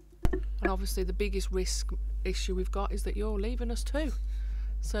 And obviously the biggest risk issue we've got is that you're leaving us too.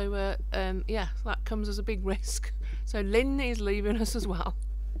 So, yeah, that comes as a big risk. So Lynn is leaving us as well.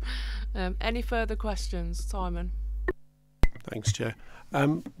 Any further questions, Simon? Thanks, Chair.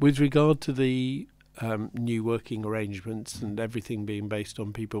 With regard to the new working arrangements and everything being based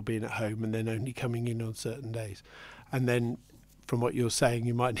on people being at home and then only coming in on certain days, and then from what you're saying,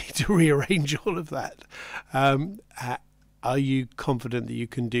 you might need to rearrange all of that. Are you confident that you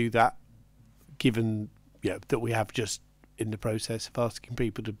can do that, given that we have just in the process of asking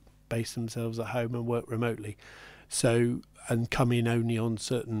people to base themselves at home and work remotely, and come in only on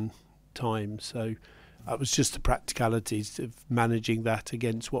certain times? So it was just the practicalities of managing that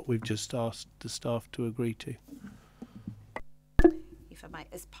against what we've just asked the staff to agree to. If I might,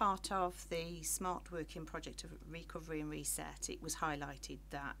 as part of the Smart Working Project of Recovery and Reset, it was highlighted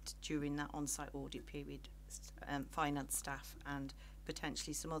that during that on-site audit period, finance staff and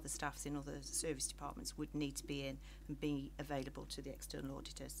potentially some other staffs in other service departments would need to be in and be available to the external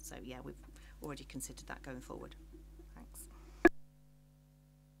auditors. So yeah, we've already considered that going forward. Thanks.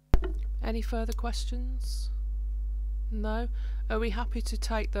 Any further questions? No? Are we happy to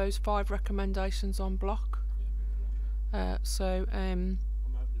take those 5 recommendations on block? Councillor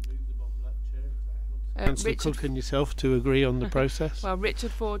Cook and yourself to agree on the process? Well,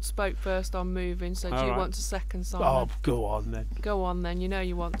 Richard Ford spoke first on moving, so do you want to second, Simon? Oh, go on then. Go on then, you know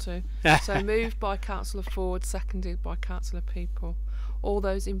you want to. So moved by Councillor Ford, seconded by Councillor People. All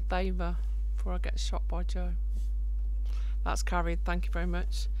those in favour, before I get shot by Joe. That's carried, thank you very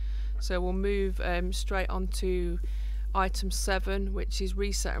much. So we'll move straight on to item 7, which is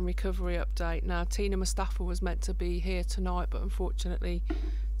reset and recovery update. Now, Tina Mustafa was meant to be here tonight, but unfortunately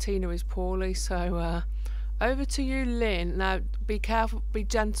Tina is poorly, so over to you, Lynn. Now, be careful, be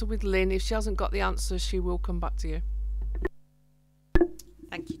gentle with Lynn. If she hasn't got the answers, she will come back to you.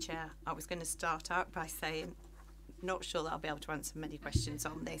 Thank you, Chair. I was going to start out by saying, not sure that I'll be able to answer many questions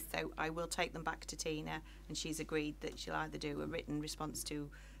on this, so I will take them back to Tina, and she's agreed that she'll either do a written response to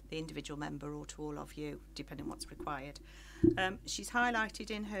the individual member or to all of you, depending on what's required. She's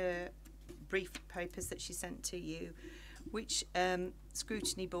highlighted in her brief papers that she sent to you which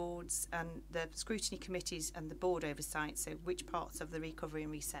scrutiny boards and the scrutiny committees and the board oversight, so which parts of the recovery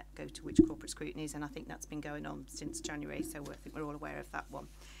and reset go to which corporate scrutinies, and I think that's been going on since January, so I think we're all aware of that one.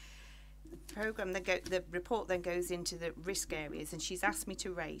 The report then goes into the risk areas, and she's asked me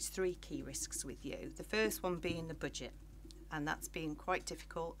to raise 3 key risks with you. The first one being the budget, and that's been quite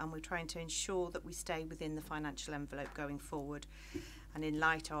difficult, and we're trying to ensure that we stay within the financial envelope going forward, and in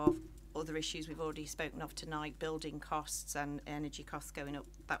light of other issues we've already spoken of tonight, building costs and energy costs going up,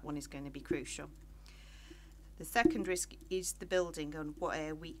 that one is going to be crucial. The second risk is the building and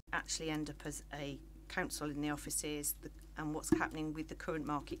where we actually end up as a council in the offices and what's happening with the current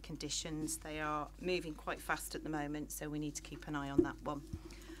market conditions. They are moving quite fast at the moment, so we need to keep an eye on that one.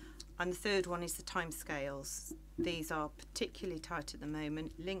 And the third one is the timescales. These are particularly tight at the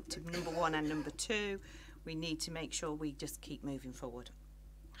moment, linked to number 1 and number 2. We need to make sure we just keep moving forward.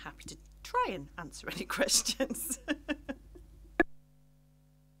 Happy to try and answer any questions.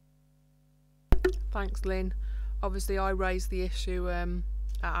 Thanks, Lynn. Obviously, I raised the issue at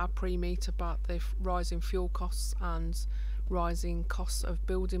our pre-meet about the rising fuel costs and rising costs of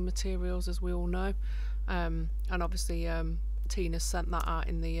building materials, as we all know. And obviously, Tina sent that out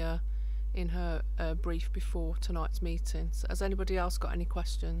in her brief before tonight's meeting. So has anybody else got any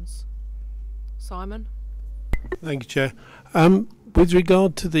questions? Simon? Thank you, Chair. With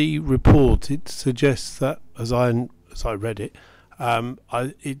regard to the report, it suggests that, as I read it,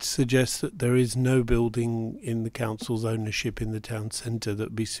 it suggests that there is no building in the council's ownership in the town centre that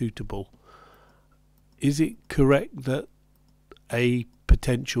would be suitable. Is it correct that a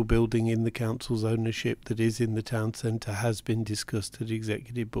potential building in the council's ownership that is in the town centre has been discussed at the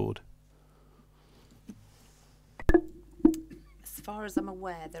executive board? As far as I'm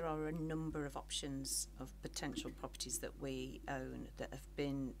aware, there are a number of options of potential properties that we own that have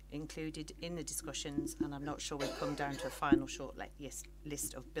been included in the discussions, and I'm not sure we've come down to a final short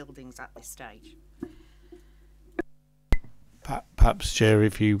list of buildings at this stage. Perhaps, Chair,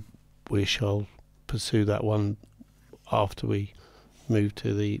 if you wish, I'll pursue that one after we move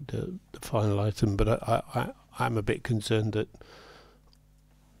to the final item, but I'm a bit concerned that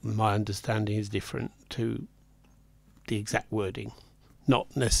my understanding is different to the exact wording,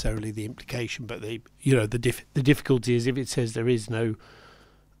 not necessarily the implication, but the difficulty is if it says the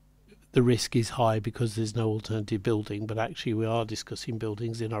risk is high because there's no alternative building, but actually we are discussing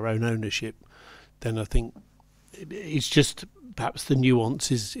buildings in our own ownership, then I think it's just perhaps the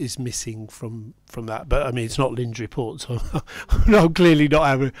nuance is missing from that. But I mean, it's not Lynn's report, so I'm clearly not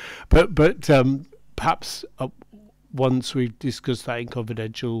having. But perhaps once we've discussed that in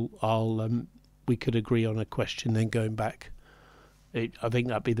confidential, we could agree on a question, then going back. I think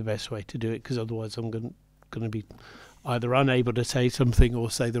that'd be the best way to do it, because otherwise I'm going to be either unable to say something or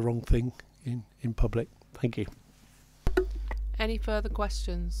say the wrong thing in public. Thank you. Any further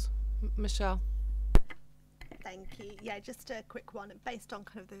questions? Michelle? Thank you. Yeah, just a quick one. Based on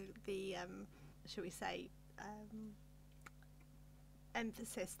kind of the shall we say,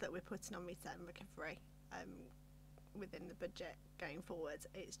 emphasis that we're putting on reset and recovery within the budget going forward,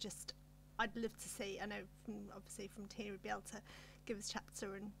 it's just, I'd love to see, I know obviously from Tina would be able to give us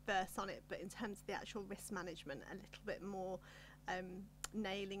chapter and verse on it, but in terms of the actual risk management, a little bit more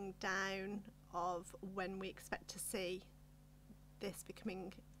nailing down of when we expect to see this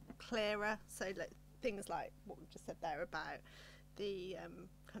becoming clearer. So like, things like what we've just said there about the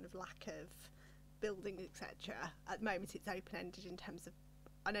kind of lack of building, etc. At the moment it's open-ended in terms of,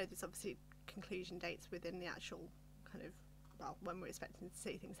 I know there's obviously conclusion dates within the actual kind of, well, when we're expecting to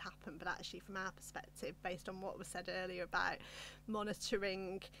see things happen, but actually from our perspective, based on what was said earlier about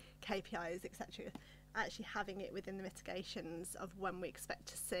monitoring KPIs, etc., actually having it within the mitigations of when we expect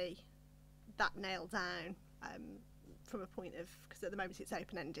to see that nailed down, from a point of, because at the moment it's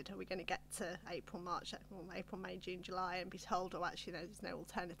open-ended, are we going to get to April, May, June, July and be told, oh, actually, no, there's no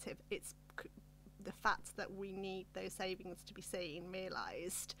alternative? It's the fact that we need those savings to be seen,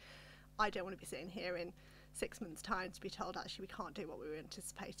 realised. I don't want to be sitting here in 6 months' time to be told, actually, we can't do what we were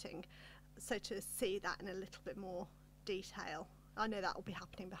anticipating. So to see that in a little bit more detail, I know that will be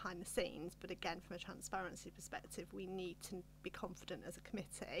happening behind the scenes, but again, from a transparency perspective, we need to be confident as a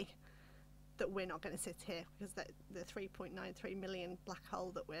committee that we're not going to sit here, because the 3.93 million black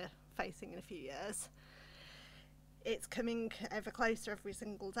hole that we're facing in a few years, it's coming ever closer every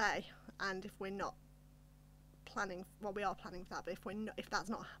single day. And if we're not planning, well, we are planning for that, but if that's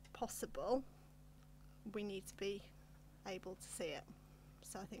not possible, we need to be able to see it.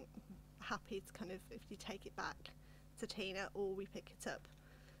 So I think happy to kind of, if you take it back to Tina or we pick it up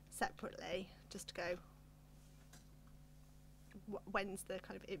separately, just to go, when's the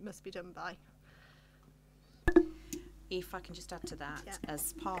kind of, it must be done by. If I can just add to that, yeah.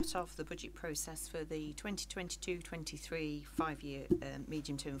 As part of the budget process for the 2022-23 5-year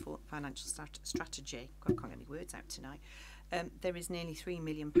medium-term financial strategy, I can't get any words out tonight, there is nearly £3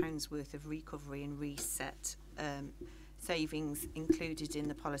 million worth of recovery and reset savings included in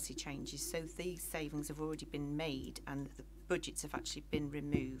the policy changes. So these savings have already been made and the budgets have actually been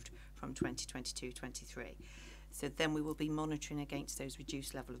removed from 2022-23. So then we will be monitoring against those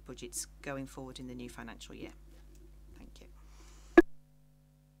reduced level of budgets going forward in the new financial year. Thank you.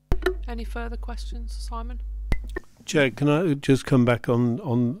 Any further questions, Simon? Chair, can I just come back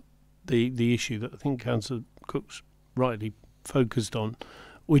on the issue that I think Councillor Cook's rightly focused on,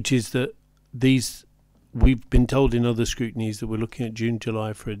 which is that we've been told in other scrutinies that we're looking at June,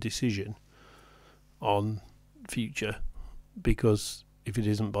 July for a decision on future, because if it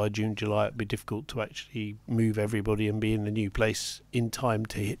isn't by June, July, it'd be difficult to actually move everybody and be in the new place in time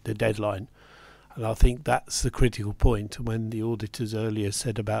to hit the deadline. And I think that's the critical point. When the auditors earlier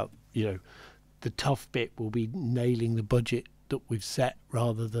said about, the tough bit will be nailing the budget that we've set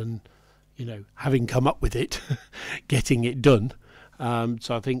rather than, having come up with it, getting it done.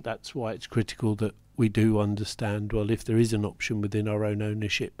 So I think that's why it's critical that we do understand, well, if there is an option within our own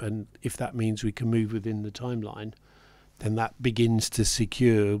ownership, and if that means we can move within the timeline, then that begins to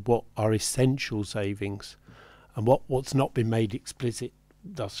secure what are essential savings. And what's not been made explicit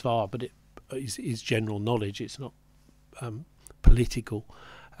thus far, but it is general knowledge, it's not political,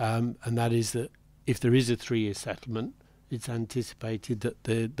 and that is that if there is a 3-year settlement, it's anticipated that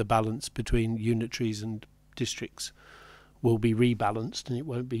the balance between unitaries and districts will be rebalanced, and it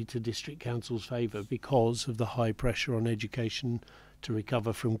won't be to district council's favour because of the high pressure on education to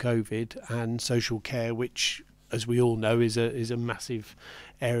recover from COVID and social care, which, as we all know, is a massive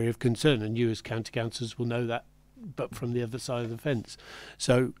area of concern, and you as county councillors will know that, but from the other side of the fence.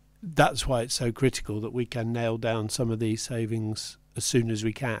 So that's why it's so critical that we can nail down some of these savings as soon as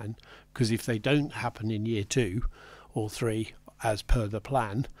we can, because if they don't happen in year 2 or 3 as per the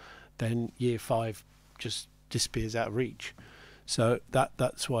plan, then year 5 just disappears out of reach. So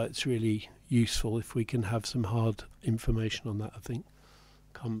that's why it's really useful if we can have some hard information on that. I think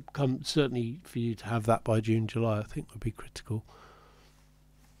come certainly for you to have that by June, July, I think would be critical.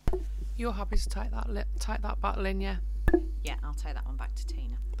 You're happy to take that battle in, yeah? Yeah, I'll take that one back to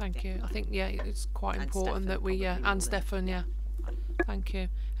Tina. Thank you. I think, yeah, it's quite And important Stefan that we, probably and will Stefan, yeah. Thank you.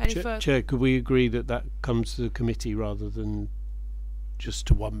 Any further? Chair, could we agree that comes to the committee rather than just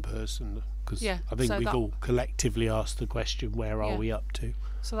to one person? Because Yeah, I think so we've that- all collectively asked the question, where Yeah. are we up to?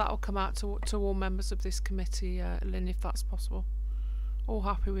 So that will come out to all members of this committee, Lynn, if that's possible. All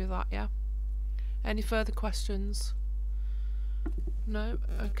happy with that, yeah? Any further questions? No?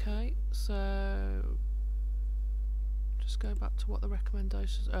 Okay, so just go back to what the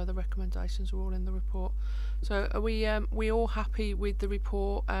recommendations are. The recommendations are all in the report. So are we all happy with the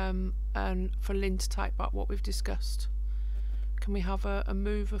report and for Lynn to take back what we've discussed? Can we have a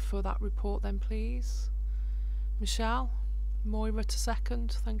mover for that report then, please? Michelle? Moira to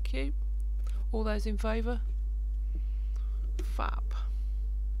second, thank you. All those in favour? Fab.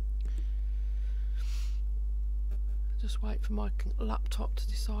 Just wait for my laptop to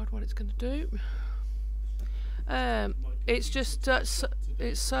decide what it's going to do. It's just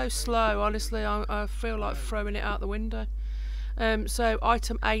it's so slow. Honestly, I feel like throwing it out the window. So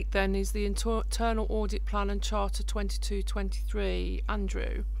item 8 then is the internal audit plan and charter 22-23.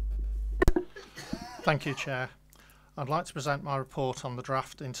 Andrew. Thank you, Chair. I'd like to present my report on the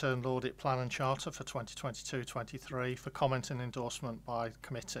draft internal audit plan and charter for 2022-23 for comment and endorsement by the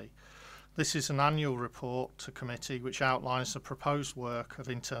committee. This is an annual report to committee which outlines the proposed work of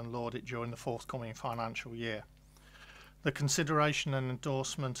internal audit during the forthcoming financial year. The consideration and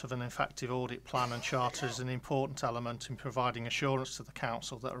endorsement of an effective audit plan and charter is an important element in providing assurance to the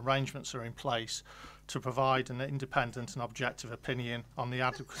Council that arrangements are in place to provide an independent and objective opinion on the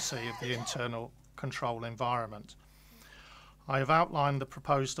adequacy of the internal control environment. I have outlined the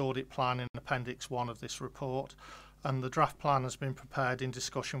proposed audit plan in Appendix 1 of this report, and the draft plan has been prepared in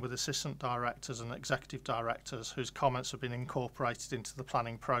discussion with Assistant Directors and Executive Directors whose comments have been incorporated into the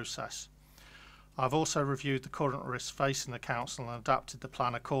planning process. I've also reviewed the current risks facing the Council and adapted the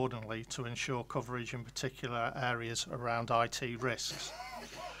plan accordingly to ensure coverage in particular areas around IT risks.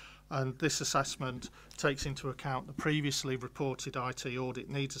 And this assessment takes into account the previously reported IT audit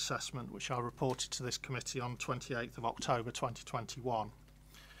needs assessment, which I reported to this committee on 28th of October 2021.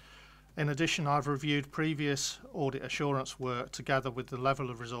 In addition, I've reviewed previous audit assurance work together with the level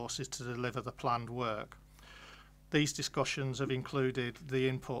of resources to deliver the planned work. These discussions have included the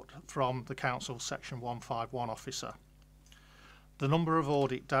input from the Council's Section 151 officer. The number of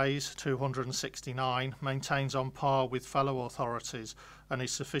audit days, 269, maintains on par with fellow authorities and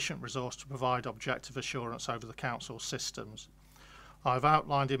is sufficient resource to provide objective assurance over the Council's systems. I have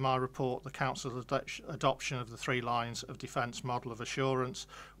outlined in my report the Council's adoption of the 3 lines of defence model of assurance,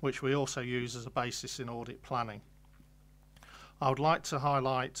 which we also use as a basis in audit planning. I would like to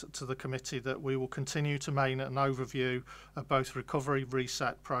highlight to the committee that we will continue to maintain an overview of both Recovery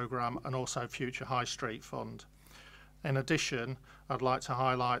Reset Programme and also Future High Street Fund. In addition, I'd like to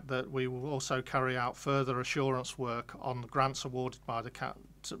highlight that we will also carry out further assurance work on the grants awarded by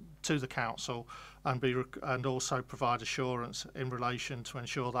to the Council and also provide assurance in relation to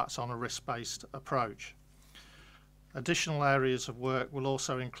ensure that's on a risk-based approach. Additional areas of work will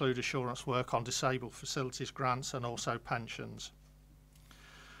also include assurance work on disabled facilities grants and also pensions.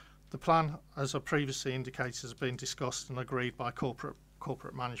 The plan, as I previously indicated, has been discussed and agreed by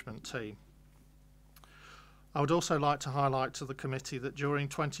corporate management team. I would also like to highlight to the committee that during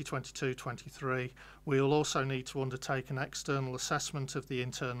 2022-23 we will also need to undertake an external assessment of the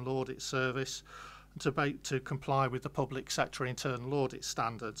internal audit service to comply with the public sector internal audit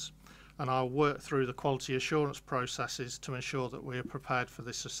standards, and I'll work through the quality assurance processes to ensure that we are prepared for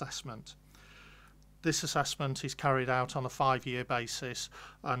this assessment. This assessment is carried out on a 5-year basis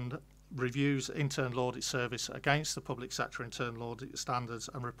and reviews internal audit service against the public sector internal audit standards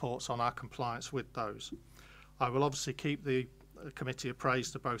and reports on our compliance with those. I will obviously keep the committee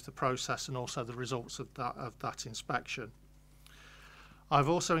appraised of both the process and also the results of that inspection. I've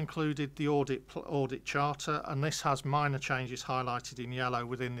also included the audit charter, and this has minor changes highlighted in yellow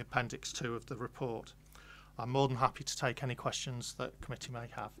within the Appendix 2 of the report. I'm more than happy to take any questions that the committee may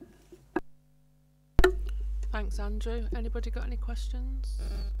have. Thanks, Andrew. Anybody got any questions?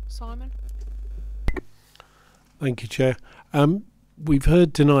 Simon? Thank you, Chair. We've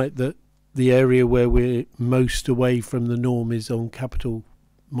heard tonight that the area where we're most away from the norm is on capital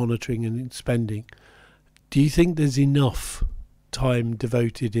monitoring and spending. Do you think there's enough time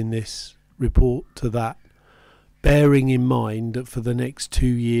devoted in this report to that, bearing in mind that for the next 2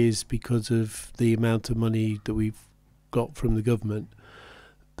 years, because of the amount of money that we've got from the government,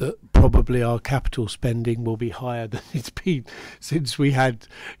 that probably our capital spending will be higher than it's been since we had,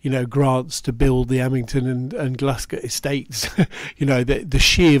 grants to build the Amington and Glasgow estates. The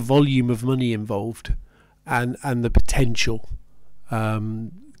sheer volume of money involved, and the potential,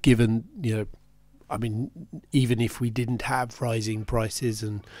 given, even if we didn't have rising prices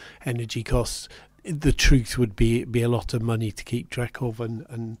and energy costs, the truth would be a lot of money to keep track of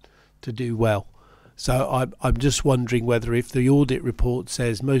and to do well. So I'm just wondering whether, if the audit report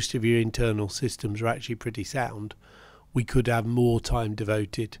says most of your internal systems are actually pretty sound, we could have more time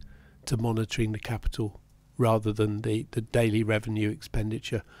devoted to monitoring the capital rather than the daily revenue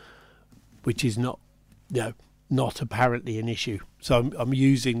expenditure, which is not apparently an issue. So I'm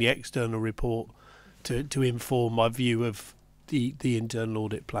using the external report to inform my view of the internal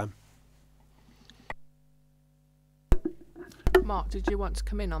audit plan. Mark, did you want to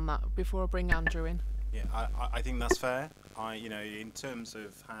come in on that before I bring Andrew in? Yeah, I think that's fair. In terms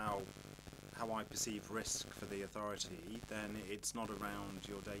of how I perceive risk for the authority, then it's not around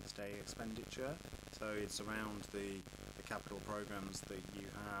your day-to-day expenditure. So it's around the capital programs that you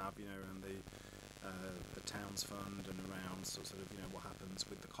have, and the towns fund, and around sort of what happens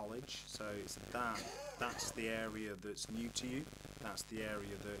with the college. So it's that's the area that's new to you. That's the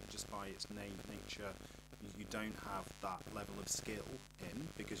area that, just by its nature, you don't have that level of skill in,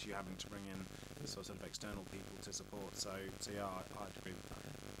 because you're having to bring in sort of external people to support. So yeah, I'd agree with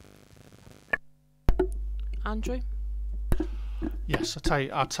that. Andrew? Yes,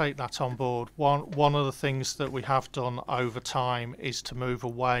 I take that on board. One of the things that we have done over time is to move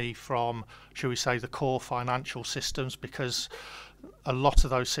away from, shall we say, the core financial systems, because a lot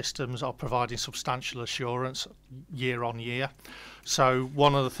of those systems are providing substantial assurance year on year. So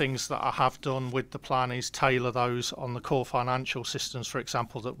one of the things that I have done with the plan is tailor those on the core financial systems, for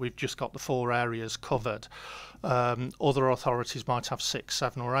example, that we've just got the 4 areas covered. Other authorities might have 6,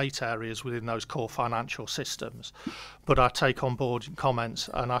 7 or 8 areas within those core financial systems. But I take on board comments,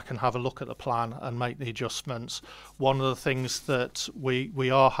 and I can have a look at the plan and make the adjustments. One of the things that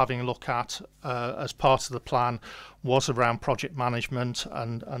we are having a look at as part of the plan was around project management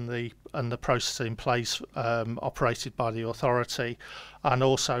and the process in place operated by the authority, and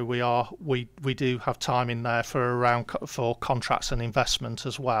also we do have time in there for contracts and investment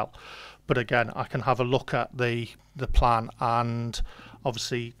as well. But again, I can have a look at the plan and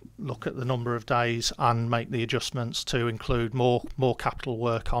obviously look at the number of days and make the adjustments to include more capital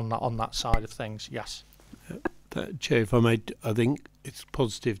work on that side of things. Yes. Chair, if I may, I think it's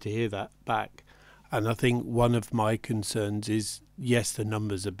positive to hear that back. And I think one of my concerns is, yes, the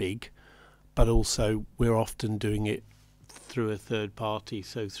numbers are big, but also we're often doing it through a third party,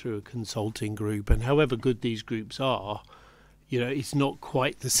 so through a consulting group. And however good these groups are, it's not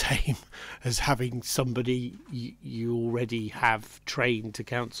quite the same as having somebody you already have trained to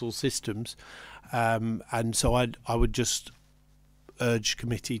counsel systems. And so I would just urge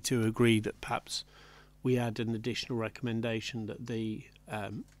committee to agree that perhaps we add an additional recommendation that the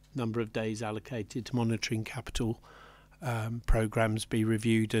number of days allocated to monitoring capital programs be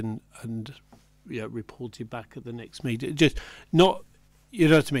reviewed and reported back at the next meeting. Just not,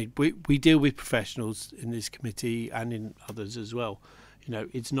 what I mean. We deal with professionals in this committee and in others as well.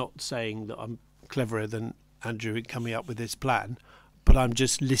 It's not saying that I'm cleverer than Andrew in coming up with this plan, but I'm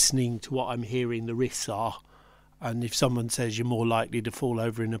just listening to what I'm hearing the risks are. And if someone says you're more likely to fall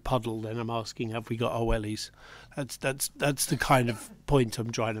over in a puddle, then I'm asking, have we got our wellies? That's the kind of point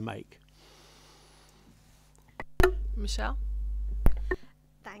I'm trying to make. Michelle?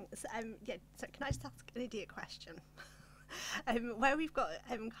 Thanks. So can I just ask an idiot question? Where we've got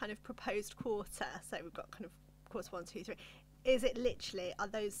kind of proposed quarter, so we've got kind of quarter 1, 2, 3. Is it literally, are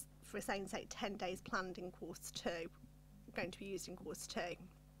those, for saying, say, 10 days planned in quarter 2 going to be used in quarter 2?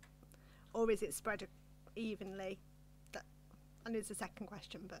 Or is it spread evenly? And there's a second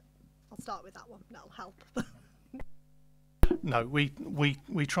question, but I'll start with that one. That'll help. No,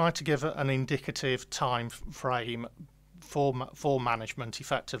 we try to give an indicative time frame for management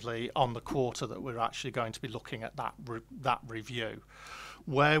effectively on the quarter that we're actually going to be looking at that review.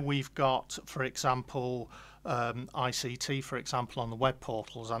 Where we've got, for example, ICT, for example, on the web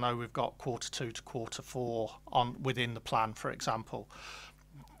portals, I know we've got quarter 2 to quarter 4 within the plan, for example.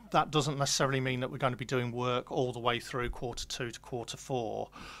 That doesn't necessarily mean that we're going to be doing work all the way through quarter 2 to quarter 4.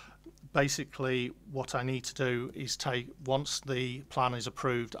 Basically, what I need to do is once the plan is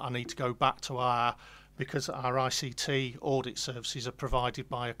approved, I need to go back to because our ICT audit services are provided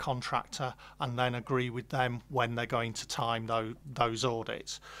by a contractor, and then agree with them when they're going to time those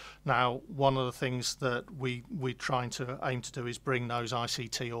audits. Now, one of the things that we're trying to aim to do is bring those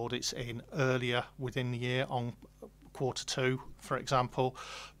ICT audits in earlier within the year on Q2, for example.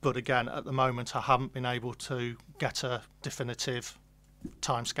 But again, at the moment, I haven't been able to get a definitive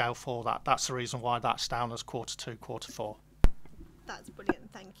timescale for that. That's the reason why that's down as Q2, Q4. That's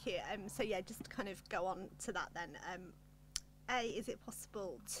brilliant, thank you. So yeah, just to kind of go on to that then. A, is it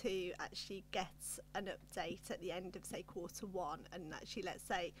possible to actually get an update at the end of, say, Q1, and actually, let's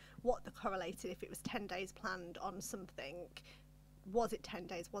say, what the correlated, if it was 10 days planned on something, was it 10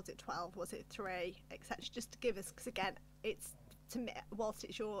 days, was it 12, was it 3, etc. Just to give us, because again, it's, to me, whilst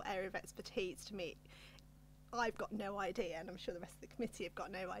it's your area of expertise, to me, I've got no idea, and I'm sure the rest of the committee have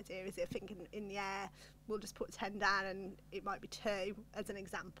got no idea. Is it a thing in the air, we'll just put 10 down and it might be 2 as an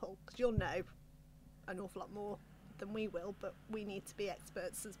example, because you'll know an awful lot more than we will, but we need to be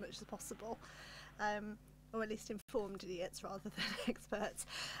experts as much as possible, or at least informed idiots rather than experts.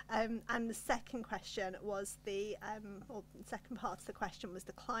 And the second question was or the second part of the question was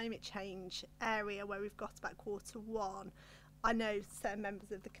the climate change area, where we've got about Q1. I know certain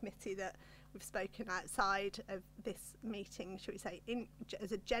members of the committee that we've spoken outside of this meeting, should we say,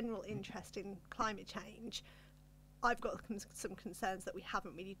 as a general interest in climate change. I've got some concerns that we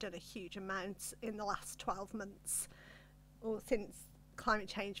haven't really done a huge amount in the last 12 months, or since climate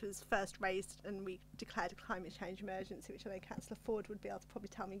change was first raised and we declared a climate change emergency, which I know Councillor Ford would be able to probably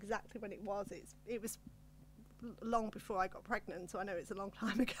tell me exactly when it was. It was long before I got pregnant, so I know it's a long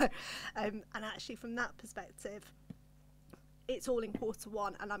time ago. And actually, from that perspective, it's all in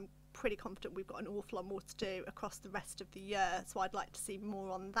Q1, and I'm pretty confident we've got an awful lot more to do across the rest of the year. So I'd like to see more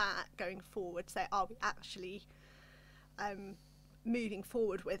on that going forward. Say, are we actually moving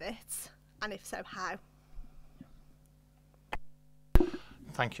forward with it, and if so, how?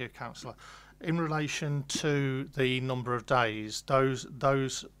 Thank you, Councillor. In relation to the number of days, those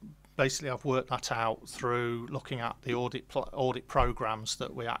basically I've worked that out through looking at the audit programs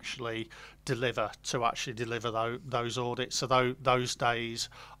that we actually deliver those audits. So those days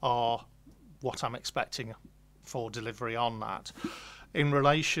are what I'm expecting for delivery on that. In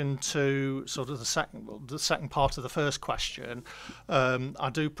relation to sort of the second part of the first question, I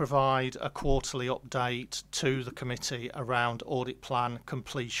do provide a quarterly update to the committee around audit plan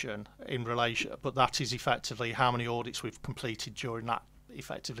completion in relation, but that is effectively how many audits we've completed during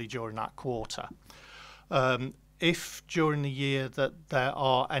that quarter. If during the year that there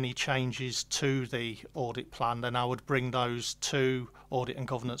are any changes to the audit plan, then I would bring those to Audit and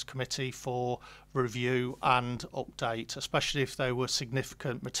Governance Committee for review and update, especially if there were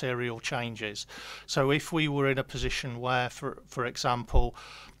significant material changes. So if we were in a position where, for example,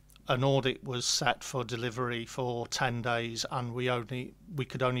 an audit was set for delivery for 10 days and we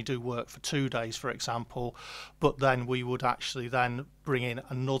could only do work for 2 days, for example, but then we would actually then bring in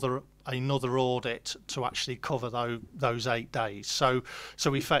another audit to actually cover those 8 days. So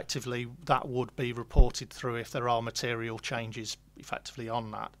effectively that would be reported through if there are material changes effectively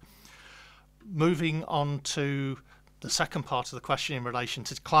on that. Moving on to the second part of the question in relation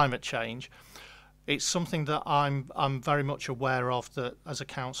to climate change, it's something that I'm very much aware of, that as a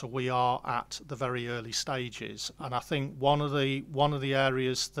council we are at the very early stages, and I think one of the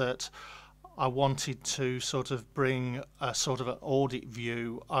areas that I wanted to sort of bring a sort of an audit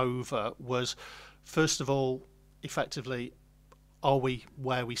view over was, first of all, effectively, are we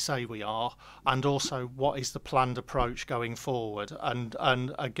where we say we are, and also what is the planned approach going forward,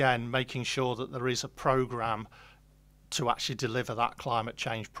 and again making sure that there is a programme to actually deliver that climate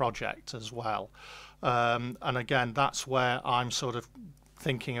change project as well. And again, that's where I'm sort of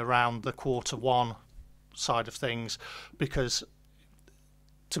thinking around the Q1 side of things, because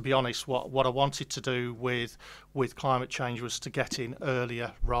to be honest, what I wanted to do with climate change was to get in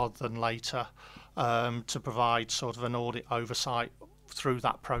earlier rather than later, to provide sort of an audit oversight through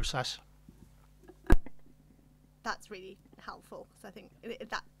that process. That's really helpful, because I think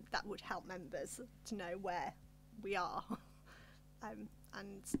that would help members to know where we are, and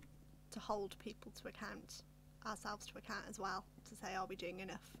to hold people to account, ourselves to account as well, to say, are we doing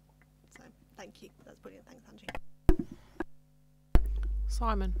enough? So thank you, that's brilliant. Thanks, Angie.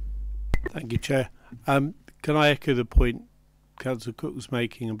 Simon. Thank you, Chair. Can I echo the point Councillor Cook was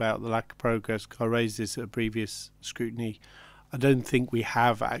making about the lack of progress? I raised this at a previous scrutiny. I don't think we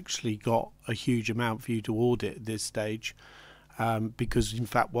have actually got a huge amount for you to audit at this stage, because in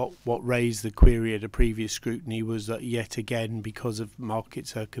fact what raised the query at a previous scrutiny was that yet again, because of market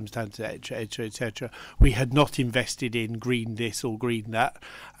circumstances, etc., we had not invested in green this or green that,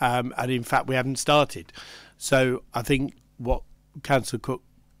 and in fact we hadn't started. So I think what Councillor Cook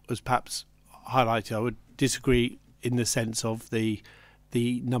has perhaps highlighted, I would disagree in the sense of the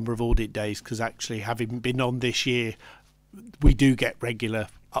number of audit days, because actually, having been on this year, we do get regular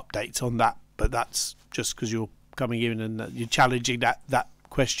updates on that, but that's just because you're coming in and that you're challenging that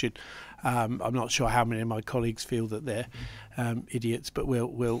question. I'm not sure how many of my colleagues feel that they're idiots, but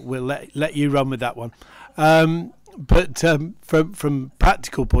we'll let you run with that one. But from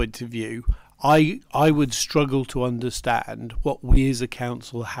practical point of view, I would struggle to understand what we as a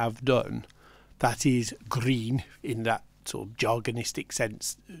council have done that is green in that sort of jargonistic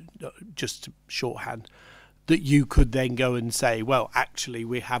sense, just shorthand, that you could then go and say, well, actually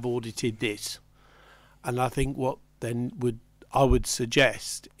we have audited this. And I think what then I would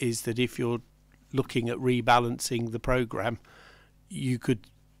suggest is that if you're looking at rebalancing the programme, you could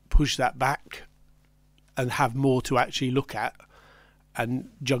push that back and have more to actually look at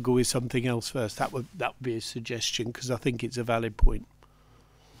and juggle with something else first. That would be a suggestion, because I think it's a valid point.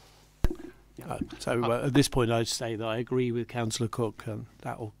 At this point, I'd say that I agree with Councillor Cook, and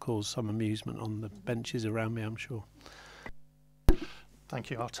that will cause some amusement on the benches around me, I'm sure.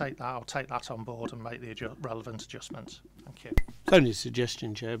 Thank you. I'll take that on board and make the relevant adjustments. Thank you. It's only a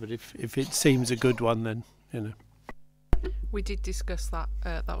suggestion, Chair, but if it seems a good one, then We did discuss that.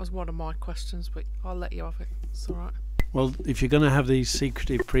 That was one of my questions, but I'll let you have it. It's all right. Well, if you're going to have these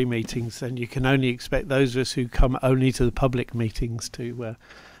secretive pre-meetings, then you can only expect those of us who come only to the public meetings to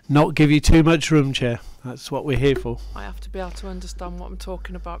not give you too much room, Chair. That's what we're here for. I have to be able to understand what I'm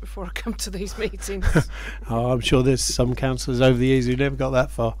talking about before I come to these meetings. Oh, I'm sure there's some councillors over the years who never got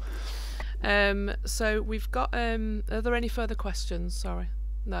that far. So we've got, are there any further questions? Sorry.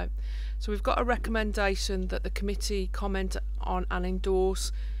 No. So we've got a recommendation that the committee comment on and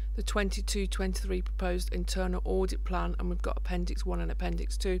endorse the 22-23 proposed internal audit plan, and we've got Appendix 1 and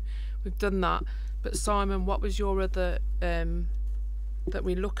Appendix 2. We've done that. But Simon, what was your other, that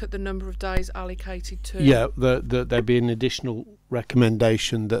we look at the number of days allocated to? Yeah, there'd be an additional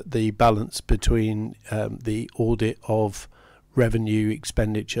recommendation that the balance between the audit of revenue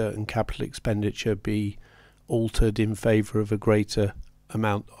expenditure and capital expenditure be altered in favour of a greater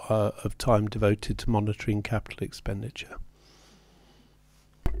amount of time devoted to monitoring capital expenditure.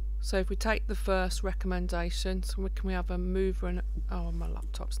 So if we take the first recommendation, so can we have a mover and... Oh, my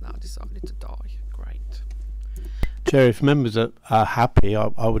laptop's now decided to die. Great. Chair, if members are happy,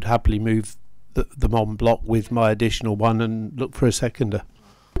 I would happily move them on block with my additional one and look for a seconder.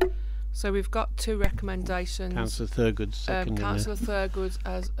 So we've got two recommendations. Councillor Thurgood seconded. Councillor Thurgood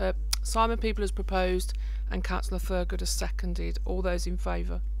as Simon People has proposed, and Councillor Thurgood has seconded. All those in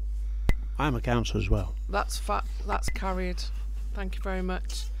favour? I am a councillor as well. That's carried. Thank you very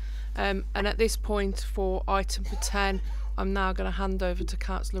much. And at this point, for item 10, I'm now going to hand over to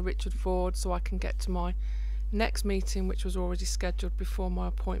Councillor Richard Ford so I can get to my next meeting, which was already scheduled before my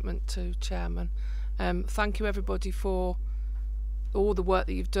appointment to chairman. Thank you everybody for all the work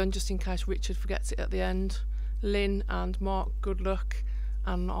that you've done, just in case Richard forgets it at the end. Lynn and Mark, good luck,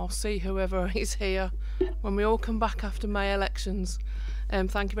 and I'll see whoever is here when we all come back after May elections.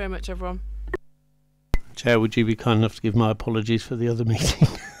 Thank you very much, everyone. Chair, would you be kind enough to give my apologies for the other meeting?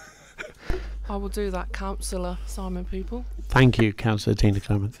 I will do that, Councillor Simon People. Thank you, Councillor Tina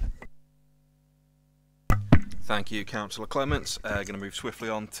Clements. Thank you, Councillor Clements. Going to move swiftly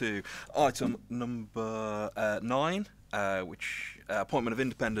on to item number 9, which appointment of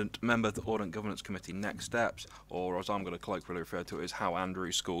independent member of the Audit and Governance Committee. Next steps, or as I'm going to colloquially refer to it, is how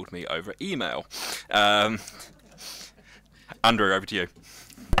Andrew schooled me over email. Andrew, over to you.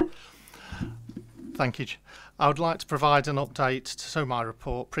 Thank you. I would like to provide an update to my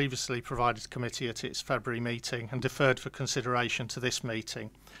report previously provided to committee at its February meeting and deferred for consideration to this meeting.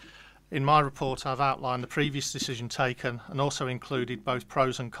 In my report, I've outlined the previous decision taken and also included both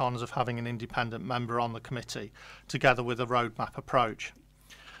pros and cons of having an independent member on the committee, together with a roadmap approach.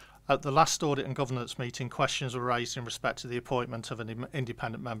 At the last Audit and Governance meeting, questions were raised in respect to the appointment of an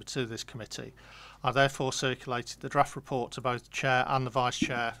independent member to this committee. I therefore circulated the draft report to both the Chair and the Vice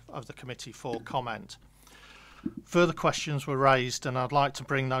Chair of the committee for comment. Further questions were raised, and I'd like to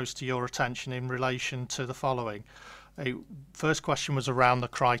bring those to your attention in relation to the following. First question was around the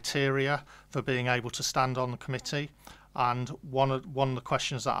criteria for being able to stand on the committee, and one of the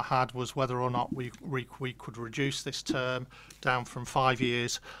questions that I had was whether or not we could reduce this term down from 5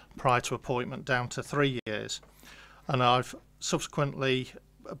 years prior to appointment down to 3 years. And I've subsequently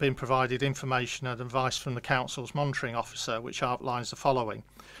been provided information and advice from the Council's monitoring officer, which outlines the following.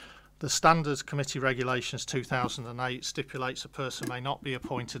 The Standards Committee Regulations 2008 stipulates a person may not be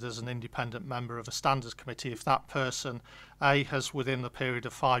appointed as an independent member of a Standards Committee if that person, A, has within the period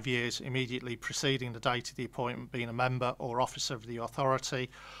of 5 years immediately preceding the date of the appointment been a member or officer of the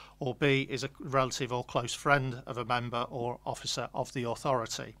authority, or B, is a relative or close friend of a member or officer of the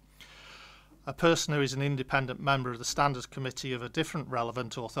authority. A person who is an independent member of the Standards Committee of a different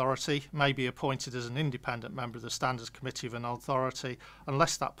relevant authority may be appointed as an independent member of the Standards Committee of an authority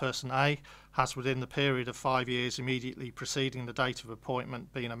unless that person A has within the period of 5 years immediately preceding the date of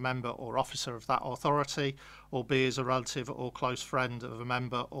appointment been a member or officer of that authority, or B is a relative or close friend of a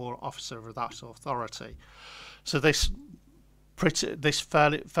member or officer of that authority. So this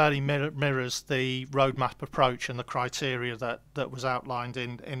fairly mirrors the roadmap approach and the criteria that was outlined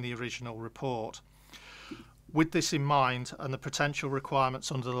in the original report. With this in mind and the potential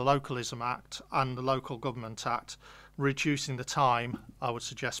requirements under the Localism Act and the Local Government Act, reducing the time, I would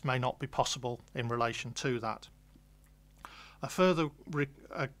suggest, may not be possible in relation to that. A further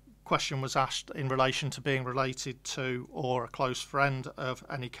question was asked in relation to being related to or a close friend of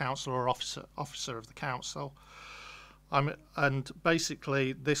any councillor or officer of the council. And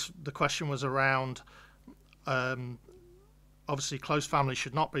basically the question was around obviously close family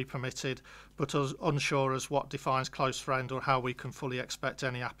should not be permitted, but I was unsure as what defines close friend or how we can fully expect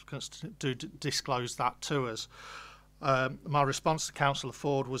any applicants to disclose that to us. My response to Councillor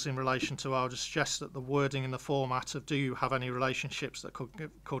Ford was in relation to I would suggest that the wording in the format of do you have any relationships that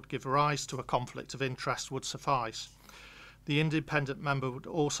could give rise to a conflict of interest would suffice. The independent member would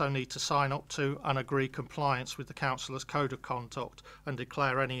also need to sign up to and agree compliance with the councillor's code of conduct and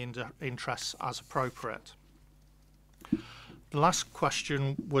declare any interests as appropriate. The last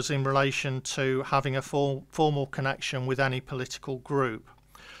question was in relation to having a formal connection with any political group.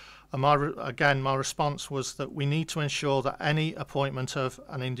 And my response was that we need to ensure that any appointment of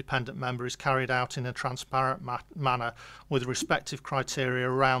an independent member is carried out in a transparent manner with respective criteria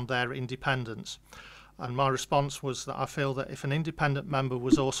around their independence. And my response was that I feel that if an independent member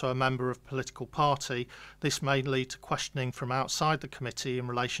was also a member of a political party, this may lead to questioning from outside the committee in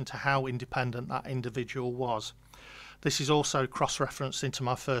relation to how independent that individual was. This is also cross-referenced into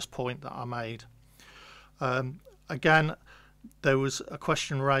my first point that I made. Again, there was a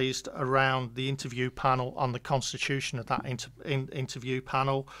question raised around the interview panel on the constitution of that interview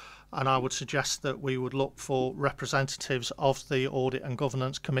panel, and I would suggest that we would look for representatives of the Audit and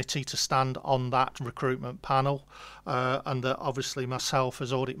Governance Committee to stand on that recruitment panel, and that obviously myself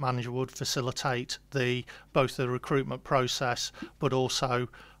as Audit Manager would facilitate both the recruitment process but also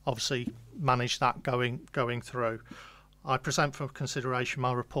obviously manage that going through. I present for consideration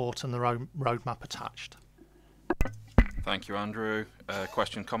my report and the roadmap attached. Thank you, Andrew.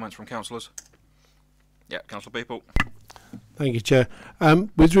 Question, comments from councillors? Yeah, Councillor People. Thank you, Chair.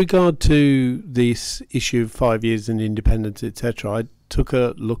 With regard to this issue of 5 years and independence, etc., I took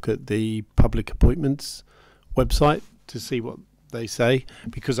a look at the public appointments website to see what they say,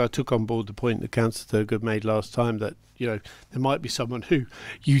 because I took on board the point that Councillor Thurgood made last time that, you know, there might be someone who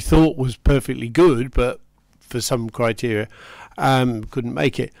you thought was perfectly good, but for some criteria couldn't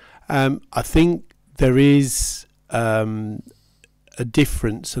make it. I think there is a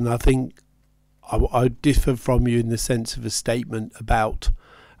difference, and I think I differ from you in the sense of a statement about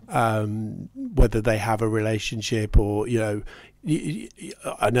whether they have a relationship or, you know,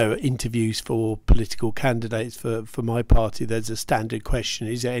 I know interviews for political candidates for my party, there's a standard question: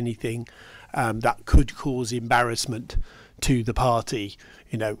 is there anything that could cause embarrassment to the party,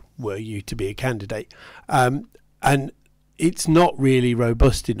 you know, were you to be a candidate? And it's not really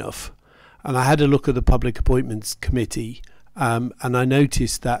robust enough. And I had a look at the Public Appointments Committee, and I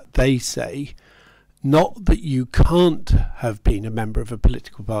noticed that they say not that you can't have been a member of a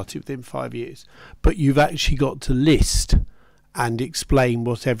political party within 5 years, but you've actually got to list and explain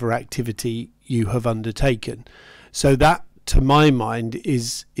whatever activity you have undertaken. So that, to my mind,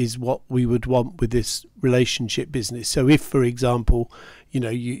 is what we would want with this relationship business. So if, for example, you know,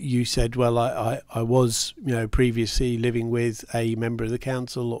 you said, well, I was, you know, previously living with a member of the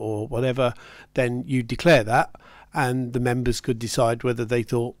council or whatever, then you declare that, and the members could decide whether they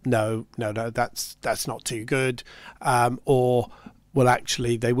thought, no, that's not too good, or, well,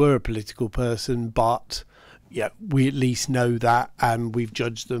 actually, they were a political person, but yeah, we at least know that, and we've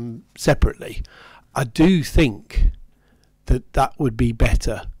judged them separately. I do think that would be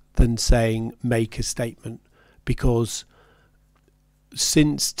better than saying make a statement, because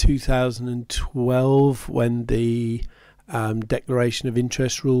since 2012, when the declaration of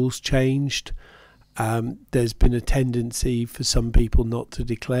interest rules changed, there's been a tendency for some people not to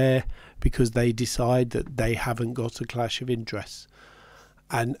declare because they decide that they haven't got a clash of interests.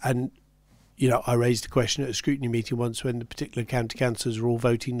 And you know, I raised a question at a scrutiny meeting once when the particular county councillors were all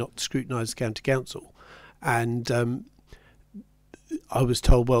voting not to scrutinise the county council, and I was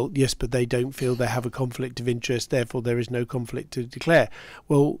told, well, yes, but they don't feel they have a conflict of interest, therefore there is no conflict to declare.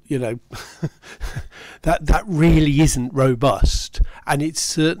 Well, you know, that really isn't robust, and it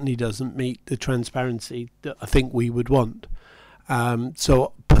certainly doesn't meet the transparency that I think we would want.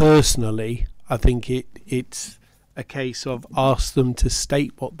 So personally, I think it's a case of ask them to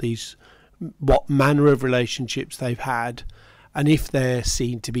state what manner of relationships they've had, and if they're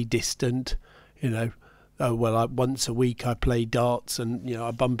seen to be distant, you know, oh well, once a week I play darts and, you know,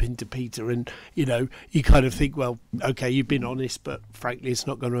 I bump into Peter, and, you know, you kind of think, well, okay, you've been honest, but frankly it's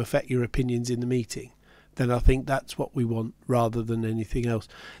not going to affect your opinions in the meeting. Then I think that's what we want rather than anything else.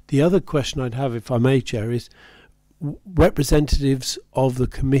 The other question I'd have, if I may, Chair, is representatives of the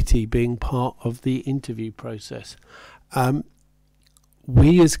committee being part of the interview process.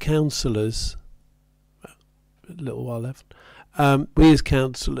 We as councillors, a little while left, we as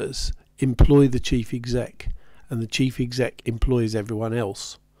councillors employ the chief exec, and the chief exec employs everyone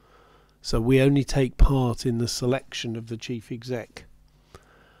else. So we only take part in the selection of the chief exec.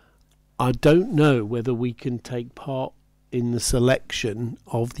 I don't know whether we can take part in the selection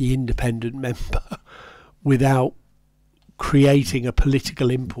of the independent member without creating a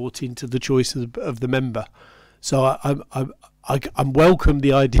political import into the choice of the member. So I'm welcome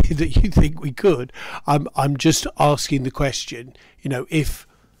the idea that you think we could. I'm just asking the question, you know, if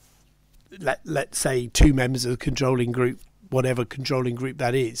let's say 2 members of the controlling group, whatever controlling group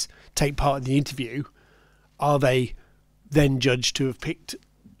that is, take part in the interview, are they then judged to have picked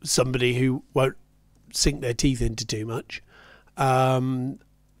somebody who won't sink their teeth into too much? Where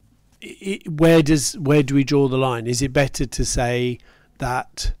do we draw the line? Is it better to say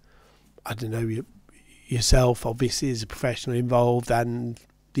that, I don't know, yourself obviously is a professional involved and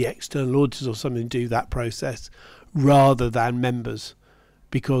the external auditors or something do that process rather than members?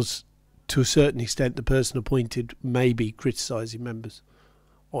 Because to a certain extent the person appointed may be criticising members,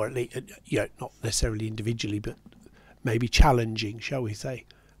 or at least, you know, not necessarily individually, but maybe challenging, shall we say,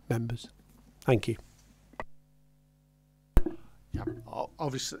 members. Thank you. Yeah,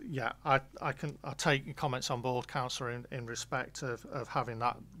 obviously, yeah, I take your comments on board, Councillor, in respect of having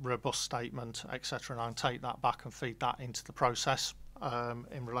that robust statement, etc., and I'll take that back and feed that into the process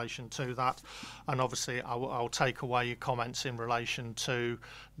in relation to that. And obviously I'll take away your comments in relation to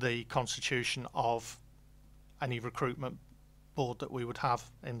the constitution of any recruitment board that we would have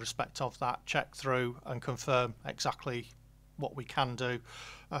in respect of that, check through and confirm exactly what we can do,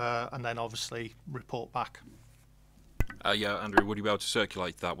 and then obviously report back. Yeah, Andrew, would you be able to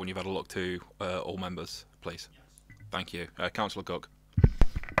circulate that when you've had a look to all members, please? Yes. Thank you. Councillor Cook.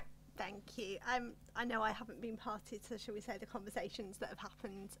 Thank you. I know I haven't been party to, shall we say, the conversations that have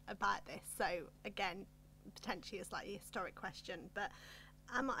happened about this. So again, potentially a slightly historic question, but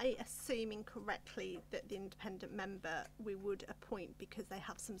am I assuming correctly that the independent member we would appoint because they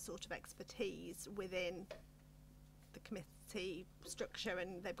have some sort of expertise within the committee structure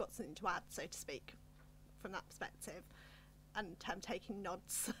and they've got something to add, so to speak, from that perspective? And I'm taking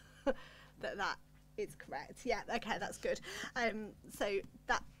nods that is correct. Yeah, okay, that's good. So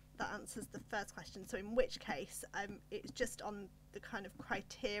that answers the first question. So in which case, it's just on the kind of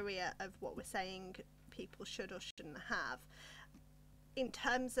criteria of what we're saying people should or shouldn't have. In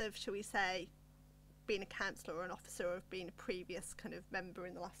terms of, shall we say, being a councillor or an officer or being a previous kind of member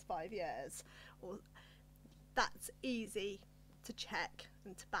in the last 5 years, or that's easy to check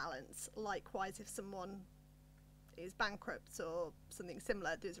and to balance. Likewise, if someone is bankrupt or something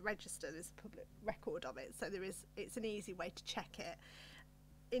similar, there's a register, there's a public record of it, so it's an easy way to check it.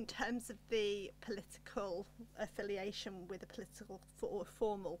 In terms of the political affiliation with a political or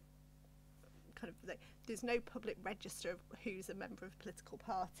formal kind of thing, there's no public register of who's a member of a political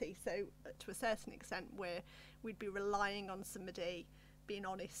party, so to a certain extent we'd be relying on somebody being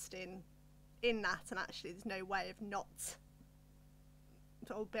honest in that, and actually there's no way of not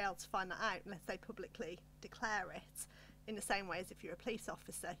to be able to find that out unless they publicly declare it. In the same way as if you're a police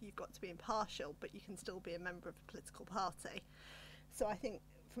officer, you've got to be impartial, but you can still be a member of a political party. So I think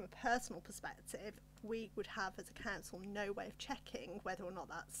from a personal perspective, we would have as a council no way of checking whether or not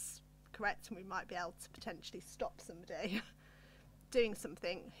that's correct, and we might be able to potentially stop somebody doing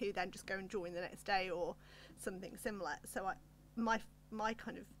something who then just go and join the next day or something similar. So my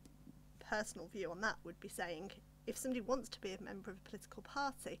kind of personal view on that would be saying, if somebody wants to be a member of a political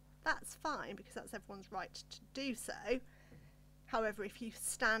party, that's fine, because that's everyone's right to do so. However, if you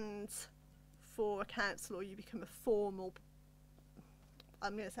stand for a council or you become a formal,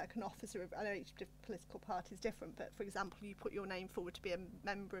 I'm going to say like an officer of, I know each political party is different, but for example, you put your name forward to be a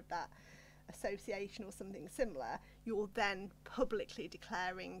member of that association or something similar, you're then publicly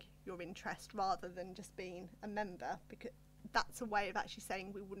declaring your interest rather than just being a member, because that's a way of actually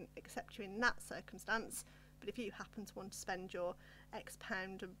saying we wouldn't accept you in that circumstance. But if you happen to want to spend your X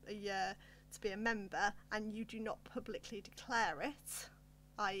pound a year to be a member and you do not publicly declare it,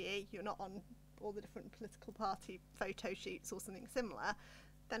 i.e. you're not on all the different political party photo shoots or something similar,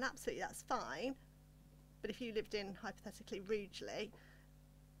 then absolutely that's fine. But if you lived in, hypothetically, Rugeley,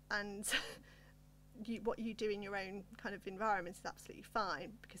 and what you do in your own kind of environment is absolutely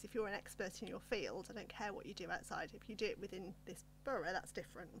fine, because if you're an expert in your field, I don't care what you do outside. If you do it within this borough, that's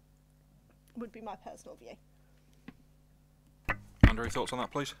different. Would be my personal view. Andrew, thoughts on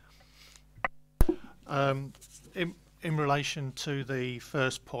that, please? In relation to the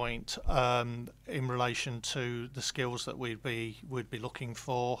first point, in relation to the skills that we'd be looking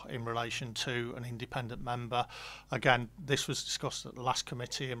for in relation to an independent member, again, this was discussed at the last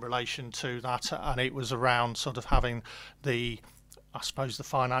committee in relation to that, and it was around sort of having the, I suppose, the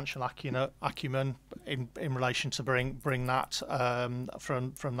financial acumen in relation to bring that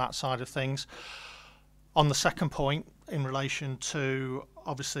from that side of things. On the second point, in relation to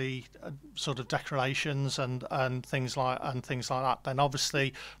obviously sort of declarations and things like that, then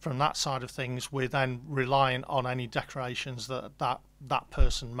obviously from that side of things we're then relying on any declarations that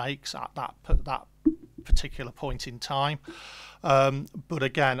person makes at that particular point in time. But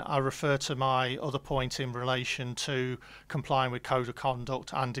again, I refer to my other point in relation to complying with code of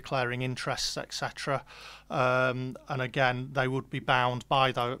conduct and declaring interests, etc. And again, they would be bound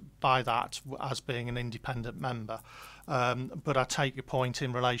by that as being an independent member. But I take your point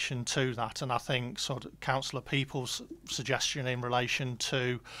in relation to that, and I think sort of Councillor People's suggestion in relation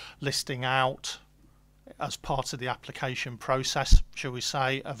to listing out as part of the application process, shall we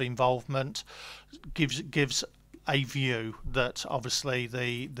say, of involvement, gives a view that obviously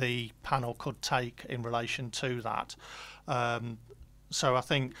the panel could take in relation to that. So I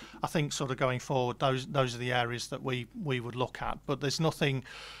think sort of going forward, those are the areas that we would look at. But there's nothing,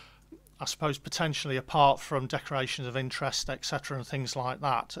 I suppose, potentially apart from declarations of interest, etc., and things like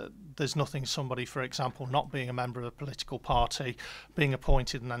that. There's nothing somebody, for example, not being a member of a political party, being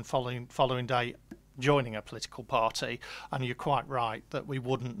appointed, and then following day joining a political party. And you're quite right that we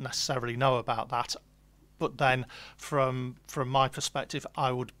wouldn't necessarily know about that. But then, from my perspective,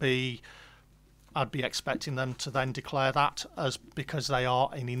 I'd be expecting them to then declare that as because they are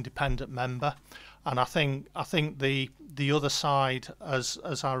an independent member. And I think the other side, as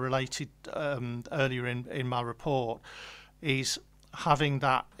I related earlier in my report, is having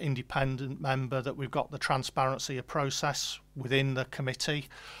that independent member, that we've got the transparency of process within the committee,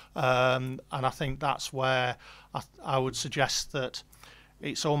 and I think that's where I would suggest that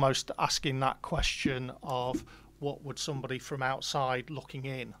it's almost asking that question of what would somebody from outside looking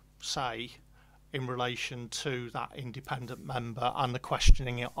in say in relation to that independent member and the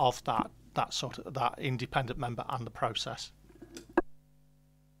questioning of that independent member and the process.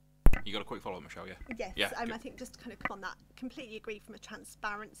 You got a quick follow-up, Michelle? Yeah. Yes. Yeah. I think just to kind of come on that, completely agree from a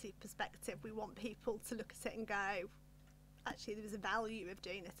transparency perspective. We want people to look at it and go, actually, there was a value of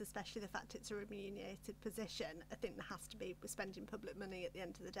doing this, especially the fact it's a remunerated position. I think there has to be, we're spending public money at the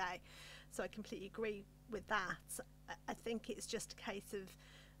end of the day. So I completely agree with that. I think it's just a case of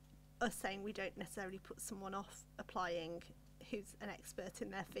us saying we don't necessarily put someone off applying who's an expert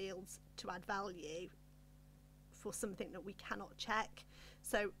in their fields to add value for something that we cannot check.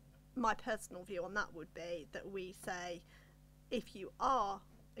 So my personal view on that would be that we say, if you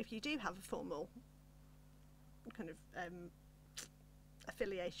do have a formal kind of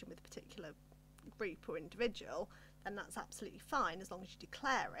affiliation with a particular group or individual, then that's absolutely fine as long as you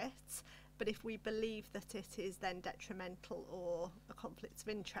declare it. But if we believe that it is then detrimental or a conflict of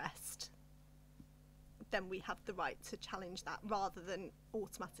interest, then we have the right to challenge that rather than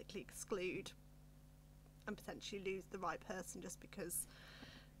automatically exclude and potentially lose the right person just because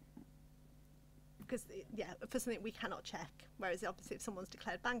for something we cannot check. Whereas obviously if someone's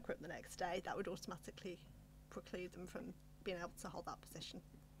declared bankrupt the next day, that would automatically preclude them from being able to hold that position.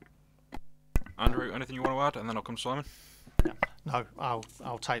 Andrew, anything you want to add? And then I'll come to Simon. Yeah. No,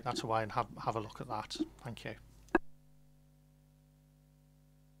 I'll take that away and have a look at that. Thank you.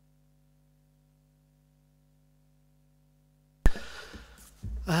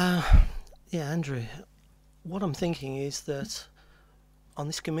 Yeah, Andrew, what I'm thinking is that on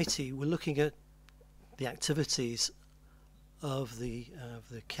this committee we're looking at the activities of the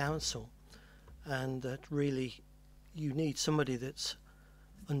council, and that really you need somebody that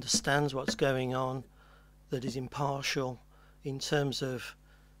understands what's going on, that is impartial in terms of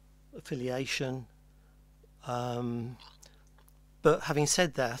affiliation. But having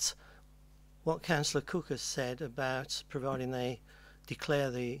said that, what Councillor Cook has said about providing they declare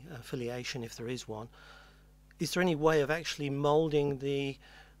the affiliation if there is one is there any way of actually moulding the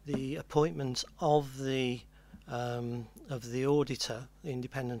appointment of the auditor, the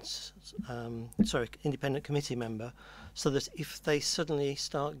independent committee member, so that if they suddenly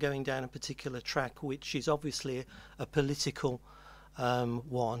start going down a particular track, which is obviously a political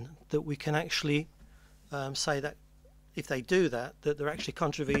one, that we can actually say that if they do that, that they're actually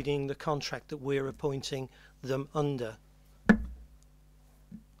contravening the contract that we're appointing them under.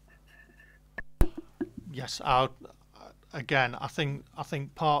 Yes, again, I think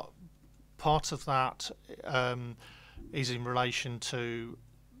part of that is in relation to,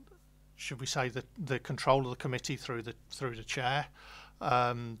 should we say, the control of the committee through the chair,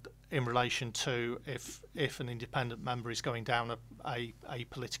 in relation to if an independent member is going down a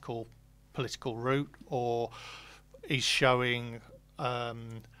political route, or is showing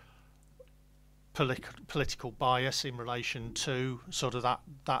political bias in relation to sort of that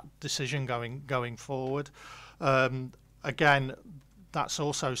decision going forward. Again, that's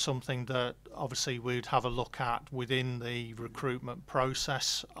also something that obviously we'd have a look at within the recruitment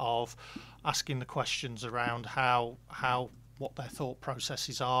process, of asking the questions around how what their thought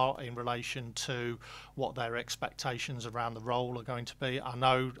processes are in relation to what their expectations around the role are going to be. I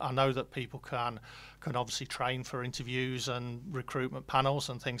know that people can obviously train for interviews and recruitment panels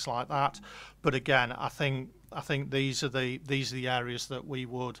and things like that, but again, I think these are the areas that we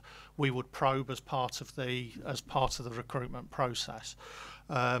would probe as part of the recruitment process.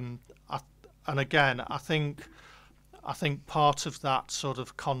 And again, I think part of that sort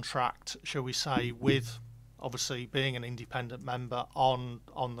of contract, shall we say, with obviously being an independent member on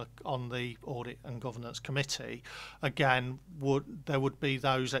the Audit and Governance Committee, again, there would be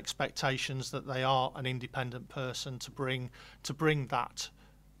those expectations that they are an independent person to bring that.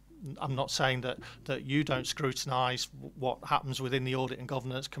 I'm not saying that you don't scrutinise what happens within the Audit and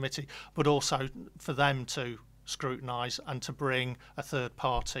Governance Committee, but also for them to scrutinise and to bring a third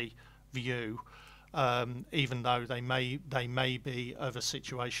party view, even though they may be of a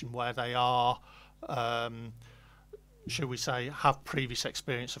situation where they are, should we say, have previous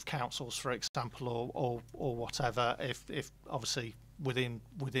experience of councils, for example, or whatever, if obviously within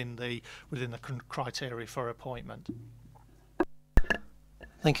the criteria for appointment.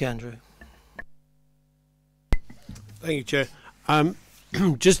 Thank you, Andrew. Thank you, Chair.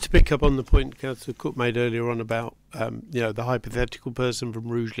 Just to pick up on the point Councillor Cook made earlier on about the hypothetical person from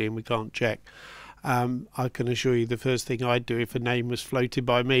Rugeley, and we can't check. I can assure you the first thing I'd do if a name was floated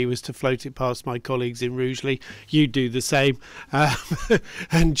by me was to float it past my colleagues in Rugeley. You'd do the same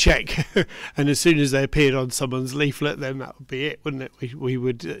and check. And as soon as they appeared on someone's leaflet, then that would be it, wouldn't it? We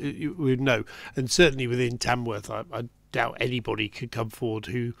would know. And certainly within Tamworth, I doubt anybody could come forward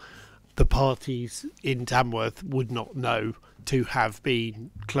who the parties in Tamworth would not know to have been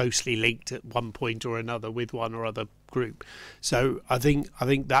closely linked at one point or another with one or other group. So I think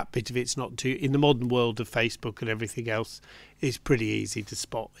that bit of it's not too, in the modern world of Facebook and everything else, is pretty easy to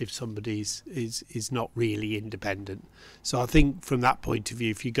spot if somebody is not really independent. So I think from that point of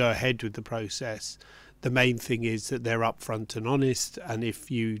view, if you go ahead with the process, the main thing is that they're upfront and honest, and if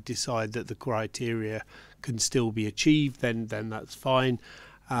you decide that the criteria can still be achieved, then that's fine.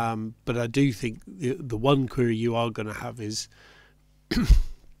 But I do think the one query you are going to have is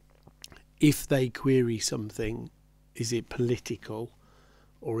if they query something, is it political,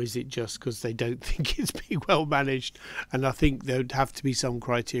 or is it just because they don't think it's being well managed? And I think there would have to be some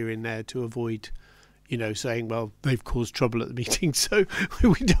criteria in there to avoid, saying, well, they've caused trouble at the meeting, so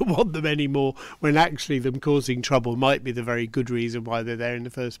we don't want them anymore, when actually them causing trouble might be the very good reason why they're there in the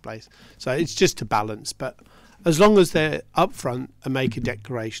first place. So it's just a balance. But as long as they're upfront and make a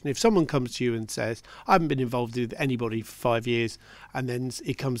declaration, if someone comes to you and says, I haven't been involved with anybody for 5 years, and then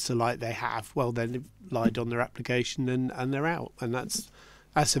it comes to light they have, well, then they've lied on their application and they're out. And that's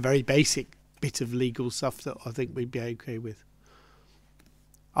a very basic bit of legal stuff that I think we'd be okay with.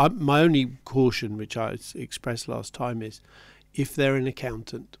 My only caution, which I expressed last time, is if they're an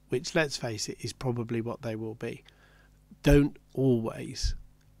accountant, which, let's face it, is probably what they will be, don't always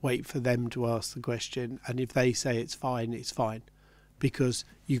wait for them to ask the question, and if they say it's fine, it's fine. Because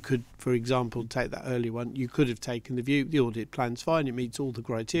you could, for example, take that early one, you could have taken the view, the audit plan's fine, it meets all the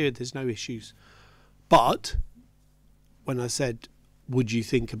criteria, there's no issues. But when I said, would you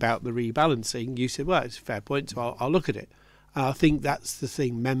think about the rebalancing, you said, well, it's a fair point, so I'll look at it. And I think that's the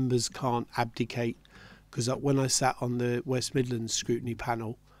thing, members can't abdicate, because when I sat on the West Midlands scrutiny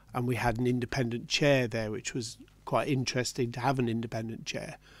panel and we had an independent chair there, which was quite interesting to have an independent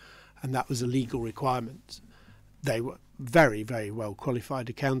chair, and that was a legal requirement. They were very, very well qualified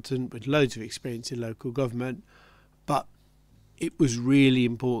accountant with loads of experience in local government, but it was really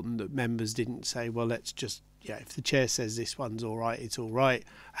important that members didn't say, well, let's just yeah, if the chair says this one's all right, it's all right.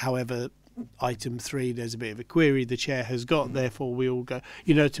 However, item 3, there's a bit of a query the chair has got, therefore we all go,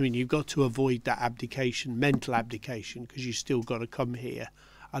 you know what I mean? You've got to avoid that abdication, mental abdication, because you still got to come here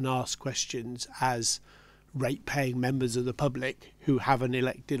and ask questions as rate-paying members of the public who have an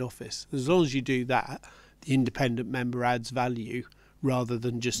elected office. As long as you do that, the independent member adds value rather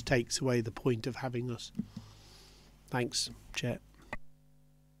than just takes away the point of having us. Thanks, Chair.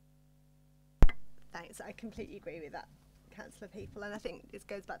 Thanks, I completely agree with that, Councillor People, and I think this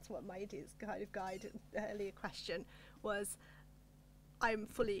goes back to what Maidi's kind of guide earlier question was. I'm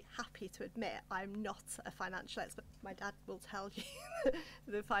fully happy to admit I'm not a financial expert. My dad will tell you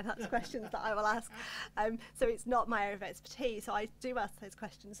the finance questions that I will ask. So it's not my area of expertise. So I do ask those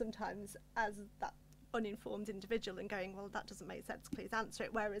questions sometimes as that uninformed individual and going, well, that doesn't make sense, please answer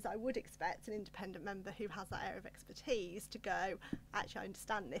it. Whereas I would expect an independent member who has that area of expertise to go, actually, I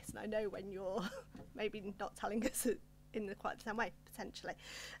understand this and I know when you're maybe not telling us in the quite the same way, potentially.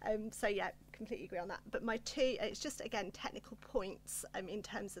 So yeah, completely agree on that. But my 2, it's just, again, technical points in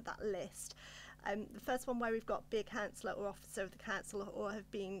terms of that list. The first one where we've got be a councillor or officer of the council or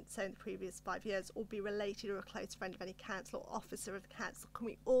have been so in the previous 5 years or be related or a close friend of any council or officer of the council. Can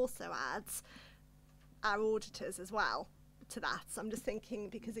we also add our auditors as well to that? So I'm just thinking,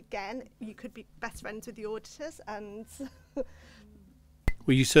 because again, you could be best friends with the auditors and...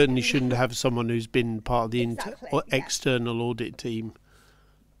 Well, you certainly shouldn't have someone who's been part of the Exactly, external audit team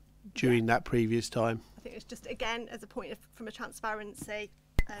during that previous time. I think it's just, again, as a point of, from a transparency...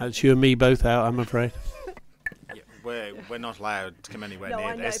 That's you and me both out, I'm afraid. Yeah, we're not allowed to come anywhere No, near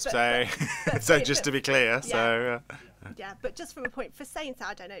I know, this, but so just to be clear, so... Yeah, but just from a point, for saying so,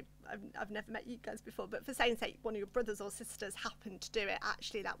 I don't know, I've never met you guys before, but for saying say one of your brothers or sisters happened to do it,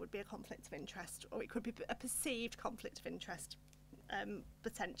 actually that would be a conflict of interest, or it could be a perceived conflict of interest,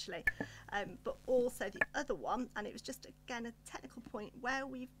 potentially. But also the other one, and it was just, again, a technical point, where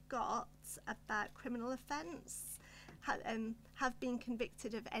we've got about criminal offence, have been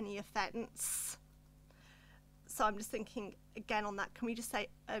convicted of any offence. So I'm just thinking, again, on that, can we just say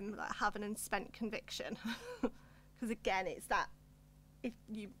like have an unspent conviction? Because again, it's that if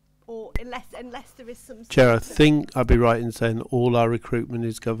you or unless there is some. Chair, I think I'd be right in saying all our recruitment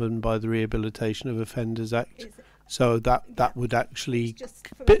is governed by the Rehabilitation of Offenders Act. So that would actually,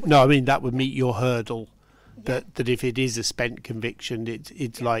 no, I mean that would meet your hurdle. Yeah. That if it is a spent conviction,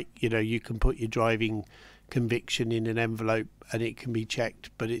 it's like, you know, you can put your driving conviction in an envelope and it can be checked,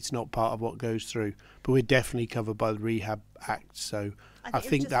 but it's not part of what goes through. But we're definitely covered by the Rehab Act, so I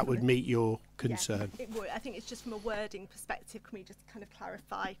think that would meet your concern. Yeah, it would. I think it's just from a wording perspective. Can we just kind of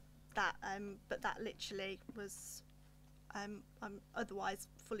clarify that? But that literally was. I'm otherwise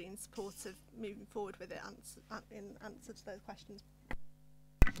fully in support of moving forward with it in answer to those questions.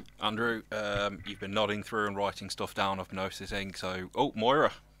 Andrew, you've been nodding through and writing stuff down, I've noticing. So, oh,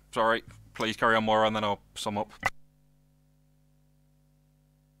 Moira, sorry, please carry on, Moira, and then I'll sum up.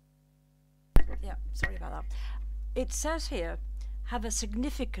 Yeah, sorry about that. It says here, have a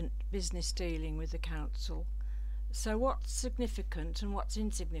significant business dealing with the council. So what's significant and what's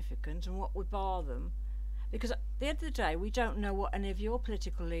insignificant and what would bar them? Because at the end of the day, we don't know what any of your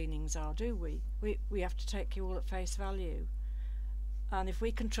political leanings are, do we? We have to take you all at face value. And if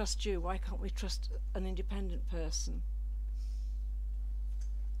we can trust you, why can't we trust an independent person?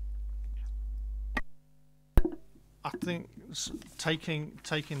 I think taking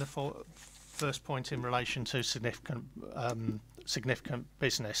the first point in relation to significant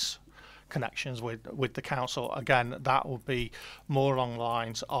business connections with the council, again, that would be more along the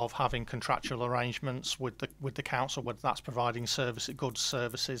lines of having contractual arrangements with the council, whether that's providing goods,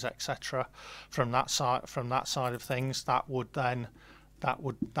 services, etc. From that side of things, that would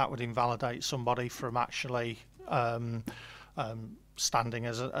invalidate somebody from actually standing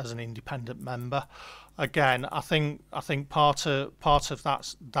as an independent member. Again, I think part of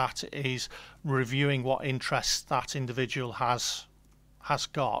that is reviewing what interests that individual has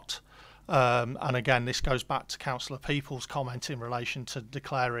got. And again, this goes back to Councillor People's comment in relation to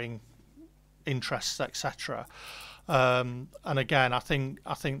declaring interests, etc. And again, I think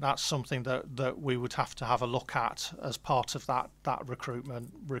that's something that we would have to have a look at as part of that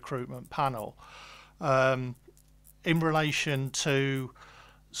recruitment panel. In relation to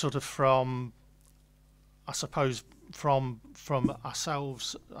sort of from ourselves,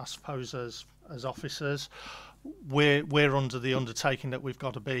 I suppose as officers, we're under the undertaking that we've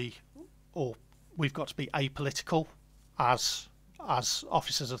got to be apolitical as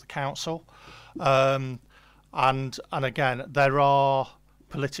officers of the council, and again, there are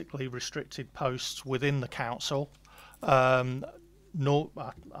politically restricted posts within the council. I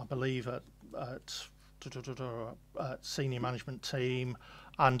believe at senior management team,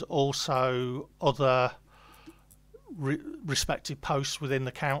 and also other respective posts within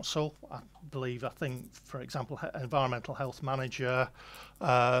the council. I think, for example, environmental health manager,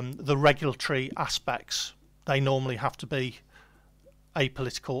 the regulatory aspects, they normally have to be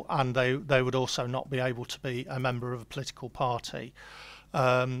apolitical, and they would also not be able to be a member of a political party.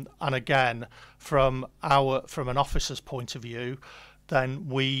 And again, from an officer's point of view, then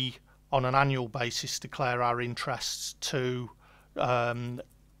we, on an annual basis, declare our interests to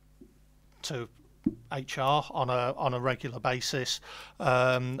HR on a regular basis,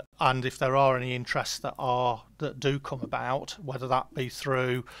 and if there are any interests that do come about, whether that be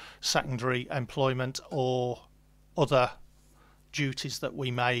through secondary employment or other duties that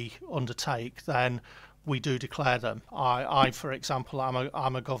we may undertake, then we do declare them. I for example,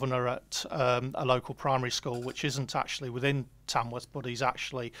 I'm a governor at a local primary school, which isn't actually within Tamworth, but is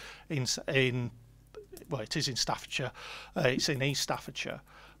actually in well, it is in Staffordshire. It's in East Staffordshire.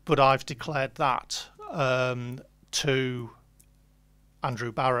 But I've declared that to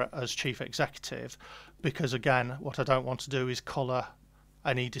Andrew Barrett as chief executive, because again, what I don't want to do is colour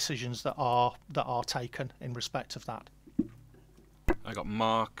any decisions that are taken in respect of that. I got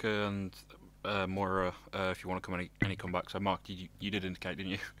Mark and Moira, if you want to come back. So Mark, you did indicate,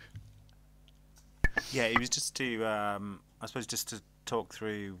 didn't you? Yeah, it was just to I suppose just to talk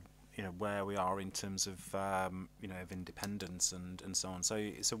through where we are in terms of of independence and so on. So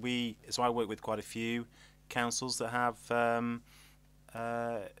I work with quite a few councils that have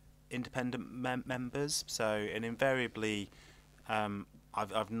independent members. So and invariably,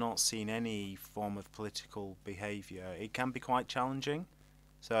 I've not seen any form of political behaviour. It can be quite challenging.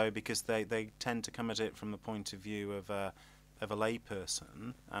 So because they tend to come at it from the point of view of a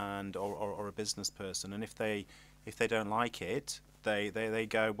layperson and or a business person, and if they don't like it, they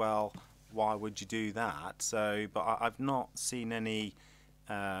go, well, why would you do that? So, but I've not seen any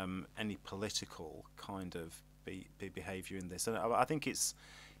political kind of behaviour in this, and I think it's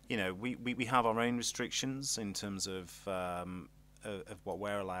we have our own restrictions in terms of what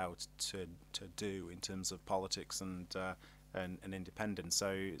we're allowed to do in terms of politics and independence.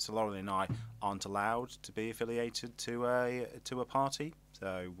 So Lauren and I aren't allowed to be affiliated to a party.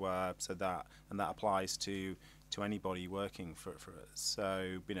 So that applies to anybody working for us.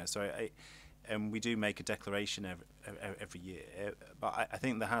 So and we do make a declaration every year. But I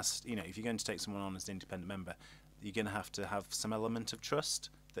think there has, if you're going to take someone on as an independent member, you're going to have some element of trust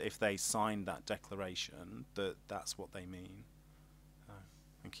that if they sign that declaration, that's what they mean.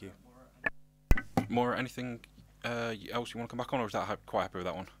 Thank you. Maura, anything else you want to come back on, or is that quite happy with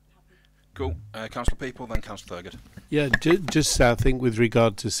that one? Cool. Councillor People, then Councillor Thurgood. Yeah, just I think with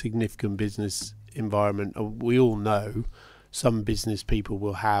regard to significant business environment, we all know some business people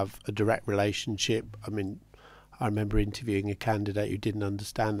will have a direct relationship. I mean, I remember interviewing a candidate who didn't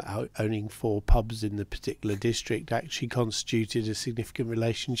understand that owning 4 pubs in the particular district actually constituted a significant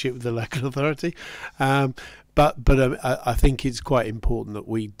relationship with the local authority. But I think it's quite important that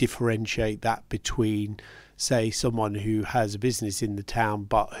we differentiate that between, say, someone who has a business in the town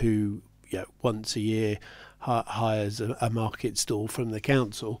but who once a year hires a market stall from the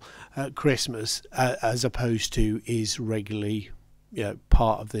council at Christmas, as opposed to is regularly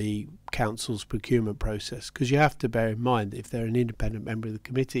part of the council's procurement process. Because you have to bear in mind that if they're an independent member of the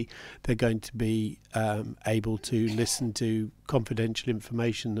committee, they're going to be able to listen to confidential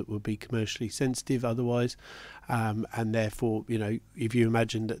information that would be commercially sensitive otherwise, and therefore if you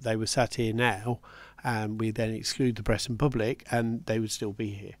imagine that they were sat here now and we then exclude the press and public, and they would still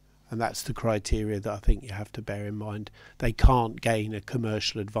be here. And that's the criteria that I think you have to bear in mind. They can't gain a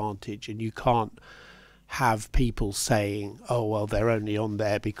commercial advantage, and you can't have people saying, oh, well, they're only on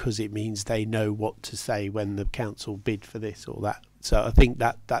there because it means they know what to say when the council bid for this or that. So I think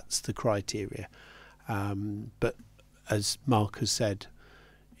that's the criteria. But as Mark has said,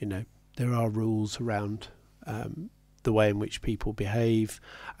 there are rules around the way in which people behave,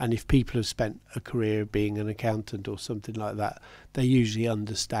 and if people have spent a career being an accountant or something like that, they usually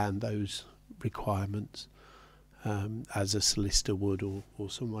understand those requirements as a solicitor would or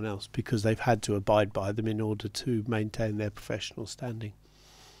someone else, because they've had to abide by them in order to maintain their professional standing.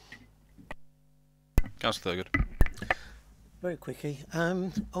 Councillor Thurgood. Very quickly,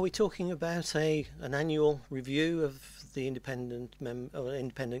 are we talking about an annual review of the independent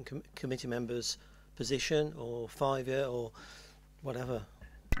committee members' position, or 5-year, or whatever?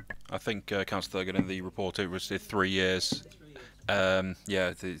 I think Councillor Thurgood, in the report it was 3 years.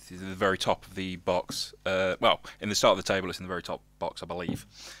 Yeah, the very top of the box. Well, in the start of the table, it's in the very top box, I believe.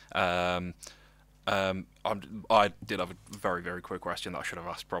 I did have a very, very quick question that I should have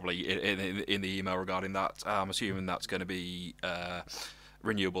asked probably in the email regarding that. I'm assuming that's going to be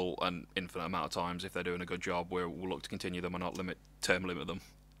renewable an infinite amount of times. If they're doing a good job, we'll look to continue them and not term limit them.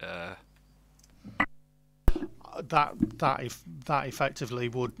 That effectively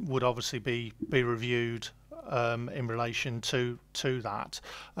would obviously be reviewed in relation to that.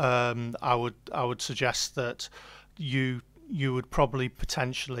 I would suggest that you would probably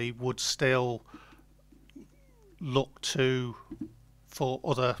potentially would still look for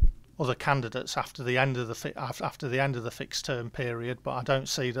other candidates after the end of the fixed term period, but I don't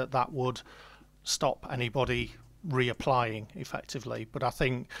see that would stop anybody reapplying effectively. But I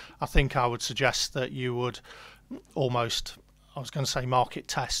think I would suggest that you would almost, I was going to say market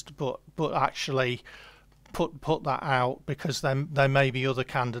test, but actually put that out, because then there may be other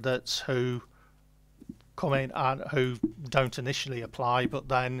candidates who come in and who don't initially apply, but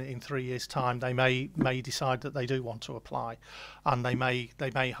then in 3 years' time they may decide that they do want to apply, and they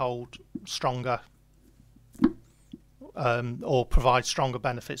may hold stronger or provide stronger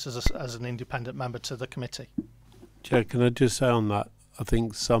benefits as an independent member to the committee. Chair, can I just say on that, I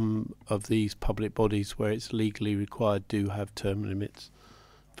think some of these public bodies where it's legally required do have term limits,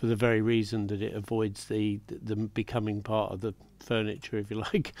 for the very reason that it avoids the becoming part of the furniture, if you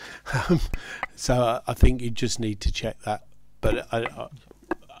like. So I think you just need to check that. But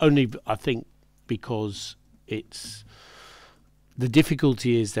I think because it's, the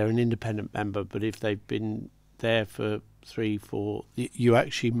difficulty is they're an independent member, but if they've been there for 3, 4, you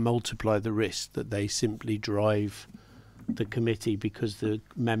actually multiply the risk that they simply drive the committee because the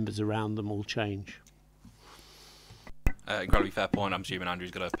members around them all change. Incredibly fair point. I'm assuming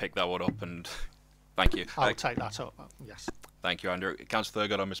Andrew's going to pick that one up, and thank you. I'll take that up. Yes. Thank you, Andrew. Councillor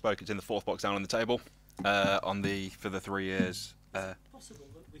Thurgood, I misspoke. It's in the 4th box down on the table. For the 3 years. Is it possible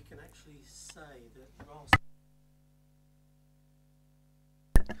that we can actually say that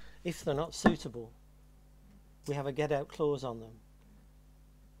there are, if they're not suitable, we have a get out clause on them?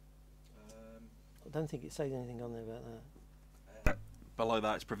 I don't think it says anything on there about that. Below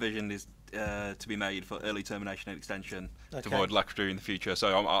that, its provision is to be made for early termination and extension to Okay. avoid lackadaisy in the future.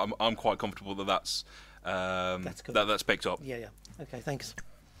 So I'm quite comfortable that that's picked up. Yeah. Okay, thanks.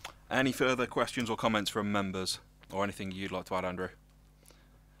 Any further questions or comments from members, or anything you'd like to add, Andrew?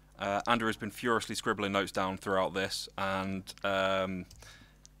 Andrew has been furiously scribbling notes down throughout this, and I've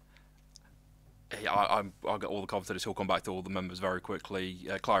got all the confidence he'll come back to all the members very quickly,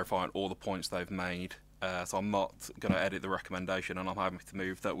 clarifying all the points they've made. So I'm not going to edit the recommendation, and I'm happy to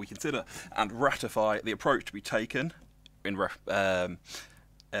move that we consider and ratify the approach to be taken in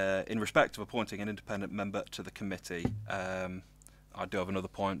respect of appointing an independent member to the committee. I do have another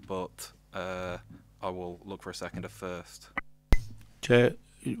point, but I will look for a seconder first. Chair,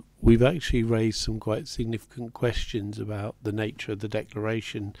 we've actually raised some quite significant questions about the nature of the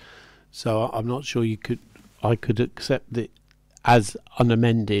declaration, so I'm not sure I could accept it as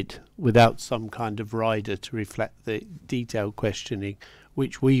unamended without some kind of rider to reflect the detailed questioning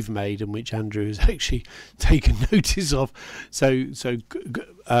which we've made and which Andrew has actually taken notice of. So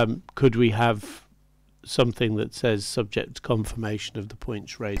could we have something that says subject to confirmation of the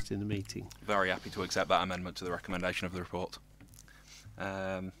points raised in the meeting? Very happy to accept that amendment to the recommendation of the report.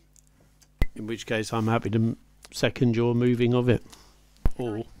 In which case I'm happy to second your moving of it.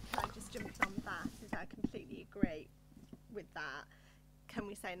 Or I just jumped on that, is I completely agree with that. Can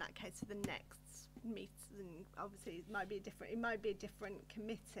we say in that case for the next meeting, obviously it might be a different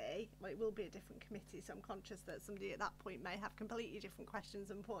committee, well, it will be a different committee, so I'm conscious that somebody at that point may have completely different questions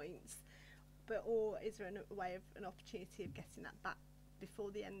and points, but or is there a way of an opportunity of getting that back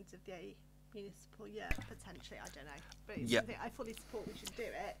before the end of the municipal year, potentially? I don't know, but it's something I fully support. We should do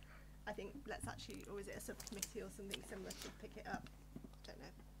it. I think let's actually, or is it a subcommittee or something similar to pick it up? I don't know.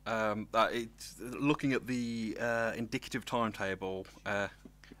 Looking at the indicative timetable,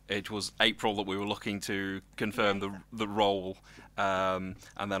 it was April that we were looking to confirm the role, and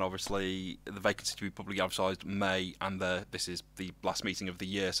then obviously the vacancy to be publicly advertised May, and this is the last meeting of the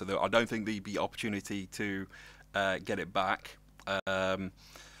year, so I don't think there'd be opportunity to get it back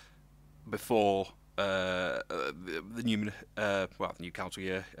before the new council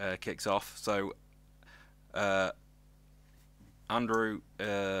year kicks off. So Andrew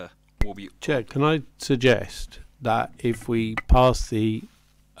will be... Chair, can I suggest that if we pass the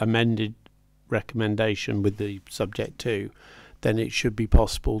amended recommendation with the subject to, then it should be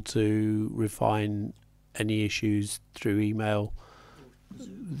possible to refine any issues through email,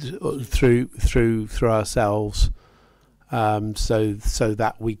 through ourselves, so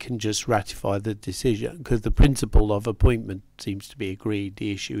that we can just ratify the decision, because the principle of appointment seems to be agreed.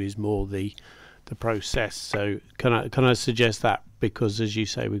 The issue is more the the process. So can I suggest that, because as you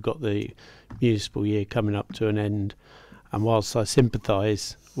say, we've got the municipal year coming up to an end, and whilst I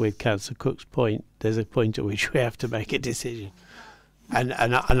sympathise with Councillor Cook's point, there's a point at which we have to make a decision, and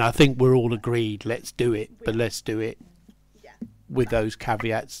I think we're all agreed, let's do it, but let's do it with those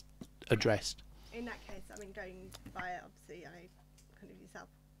caveats addressed. In that case, I mean, going via, obviously, I know kind of yourself,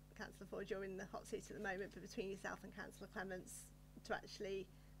 Councillor Ford, you're in the hot seat at the moment, but between yourself and Councillor Clements, to actually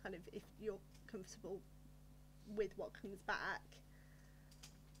kind of, if you're comfortable with what comes back,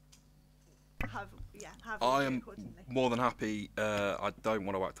 I am more than happy. I don't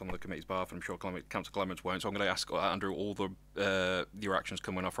want to act on the committee's behalf, and I'm sure Councillor Clements won't, so I'm going to ask Andrew all the your actions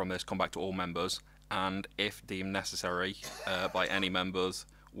coming off from this come back to all members, and if deemed necessary by any members,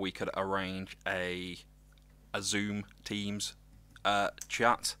 we could arrange a Zoom Teams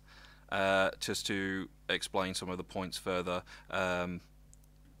chat just to explain some of the points further,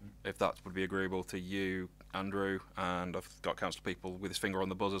 if that would be agreeable to you, Andrew. And I've got Councillor People with his finger on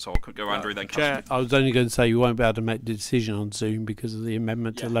the buzzer, so I'll go Andrew, then Chair, I was only going to say you won't be able to make the decision on Zoom because of the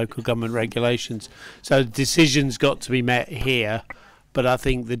amendment to local government regulations. So the decision's got to be met here, but I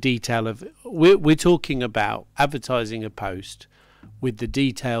think the detail of we're talking about advertising a post with the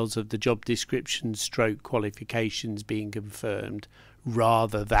details of the job description stroke qualifications being confirmed,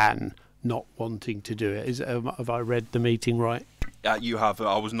 rather than not wanting to do it. Have I read the meeting right? You have.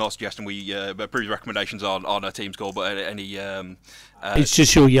 I was not suggesting we approve recommendations on a Team's call, but any. It's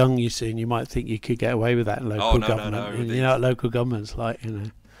just you're young, you see, and you might think you could get away with that in local government. No, you know what local government's like, you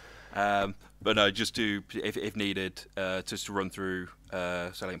know. But no, just to, if needed, just to run through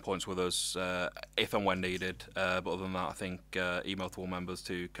salient points with us, if and when needed. But other than that, I think email to all members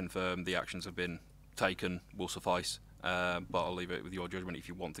to confirm the actions have been taken will suffice. But I'll leave it with your judgment if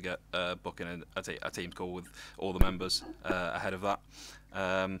you want to get booking a Teams call with all the members ahead of that.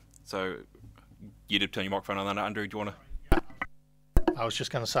 So you did turn your microphone on then, Andrew. Do you want to? I was just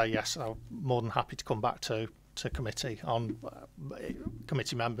going to say yes. I'm more than happy to come back to committee on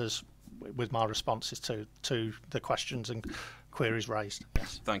committee members with my responses to the questions and queries raised.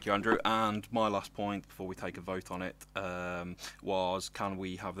 Yes. Thank you, Andrew. And my last point before we take a vote on it was, can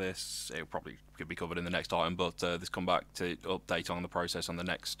we have this? It probably could be covered in the next item, but this come back to update on the process on the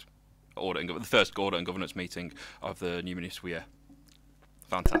next the first audit and governance meeting of the new municipal year.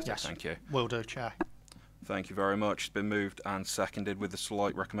 Fantastic. Yes. Thank you. Will do, Chair. Thank you very much. It's been moved and seconded with a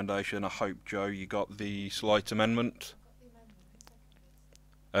slight recommendation. I hope, Joe, you got the slight amendment.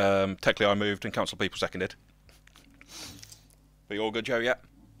 Technically I moved and Councillor People seconded. Are you all good, Joe? Yeah?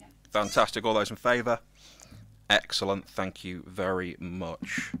 Fantastic. All those in favour? Excellent. Thank you very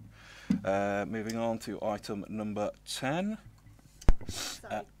much. Moving on to item number 10.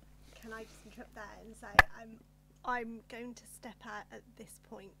 Sorry, can I just interrupt there and say I'm going to step out at this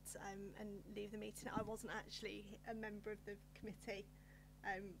point and leave the meeting. I wasn't actually a member of the committee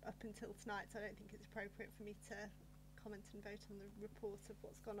up until tonight, so I don't think it's appropriate for me to comment and vote on the report of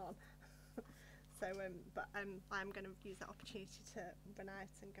what's gone on. So, but I'm going to use that opportunity to run out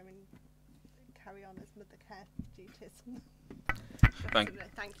and go and carry on as mother care duties. Thank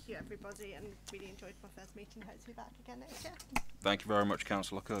you, everybody, and really enjoyed my first meeting. Hope to be back again next year. Thank you very much,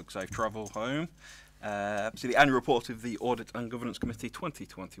 Councillor Cook. Safe travel home. So the annual report of the Audit and Governance Committee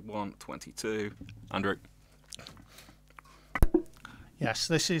 2021-22. Andrew. Yes,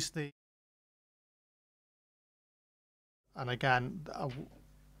 this is the. And again,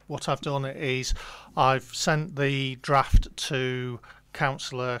 what I've done is I've sent the draft to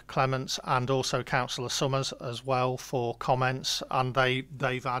Councillor Clements and also Councillor Summers as well for comments, and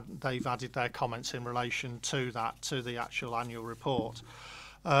they've added their comments in relation to that, to the actual annual report.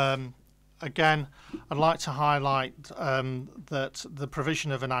 Again, I'd like to highlight that the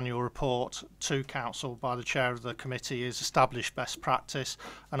provision of an annual report to Council by the Chair of the Committee is established best practice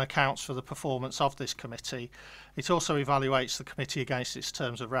and accounts for the performance of this committee. It also evaluates the committee against its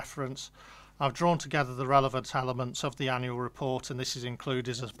terms of reference. I've drawn together the relevant elements of the annual report, and this is included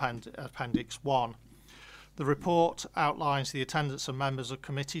as Appendix 1. The report outlines the attendance of members of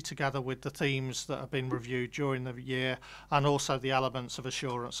committee together with the themes that have been reviewed during the year and also the elements of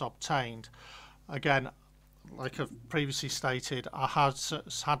assurance obtained. Again, like I've previously stated, I had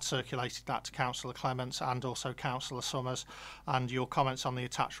circulated that to Councillor Clements and also Councillor Summers, and your comments on the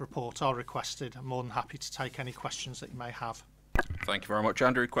attached report are requested. I'm more than happy to take any questions that you may have. Thank you very much,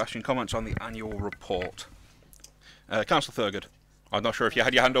 Andrew. Comments on the annual report? Councillor Thurgood. I'm not sure if you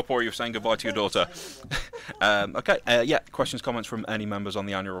had your hand up or you were saying goodbye to your daughter. Okay, yeah, questions, comments from any members on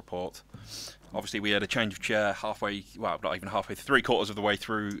the annual report? obviously we had a change of chair halfway, well, not even halfway, 3/4 of the way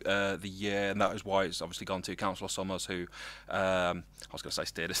through the year, and that is why it's obviously gone to Councillor Summers, who I was going to say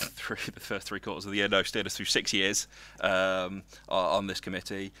steered us through the first 3/4 of the year. No, steered us through 6 years on this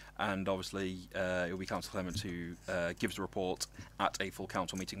committee, and obviously it will be Councillor Clements who gives the report at a full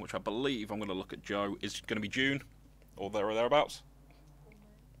council meeting, which I believe, I'm going to look at Joe, is going to be June or thereabouts.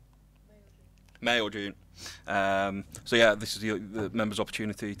 May or June. So yeah, this is the members'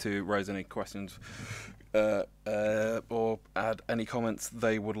 opportunity to raise any questions or add any comments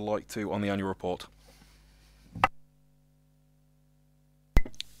they would like to on the annual report.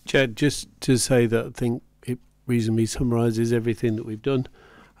 Chair, just to say that I think it reasonably summarises everything that we've done.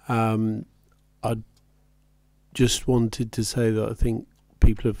 I just wanted to say that I think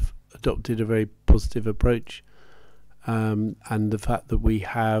people have adopted a very positive approach. And the fact that we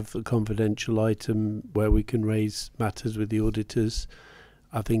have a confidential item where we can raise matters with the auditors,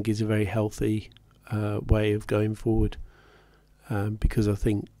 I think is a very healthy way of going forward, because I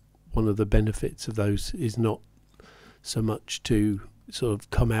think one of the benefits of those is not so much to sort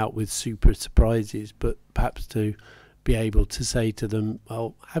of come out with super surprises, but perhaps to be able to say to them,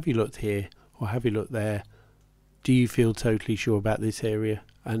 well, have you looked here or have you looked there? Do you feel totally sure about this area?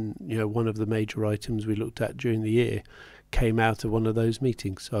 And one of the major items we looked at during the year came out of one of those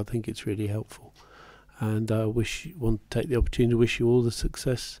meetings, so I think it's really helpful. And I want to take the opportunity to wish you all the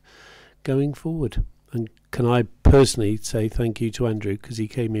success going forward. And can I personally say thank you to Andrew, because he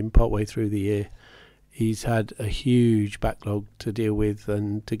came in partway through the year. He's had a huge backlog to deal with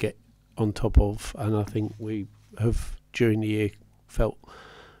and to get on top of, and I think we have during the year felt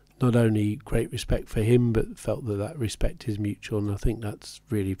not only great respect for him, but felt that respect is mutual, and I think that's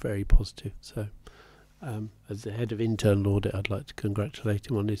really very positive. So as the head of internal audit, I'd like to congratulate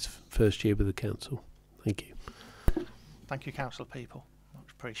him on his first year with the council. Thank you. Thank you, Councillor People. Much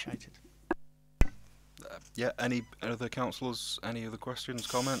appreciated. Yeah, any other councillors, any other questions,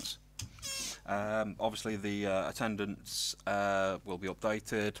 comments? Obviously the attendance will be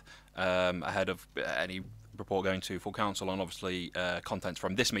updated ahead of any report going to full council, and obviously contents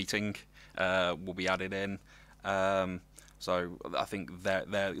from this meeting will be added in. So I think they're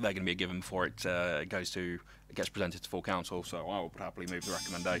going to be a given before it gets presented to full council. So I will happily move the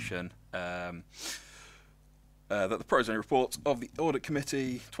recommendation that the Prosony report of the Audit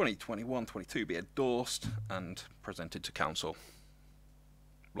Committee 2021-22 be endorsed and presented to council.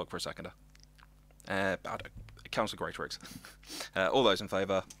 Look for a seconder. Councillor Greatrix. All those in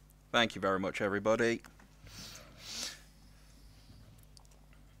favour? Thank you very much, everybody.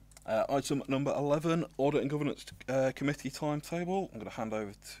 Item number 11, Audit and Governance Committee timetable. I'm going to hand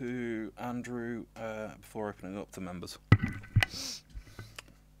over to Andrew before opening up to members.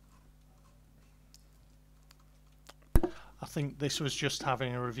 I think this was just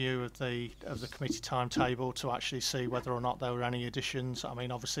having a review of the committee timetable to actually see whether or not there were any additions. I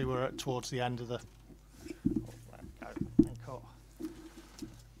mean, obviously we're towards the end of the.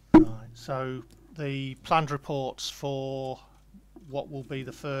 Right. So the planned reports for what will be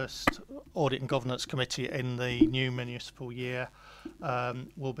the first Audit and Governance Committee in the new municipal year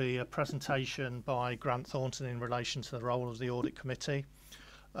will be a presentation by Grant Thornton in relation to the role of the Audit Committee,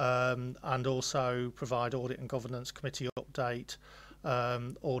 and also provide Audit and Governance Committee update,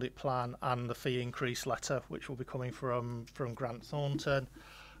 audit plan, and the fee increase letter, which will be coming from Grant Thornton.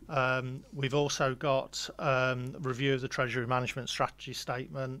 We've also got review of the Treasury Management Strategy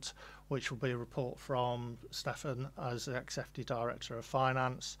Statement, which will be a report from Stefan as the ex-FD Director of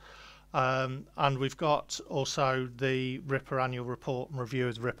Finance. And we've got also the RIPA annual report and review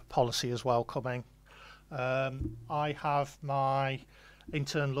of the RIPA policy as well coming. I have my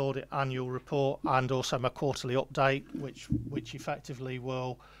internal audit annual report and also my quarterly update, which effectively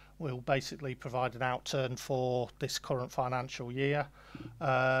will basically provide an outturn for this current financial year,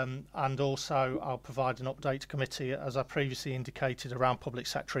 and also I'll provide an update to committee, as I previously indicated, around public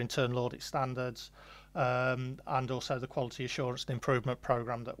sector internal audit standards, and also the quality assurance and improvement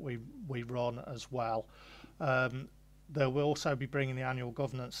programme that we run as well. There will also be bringing the annual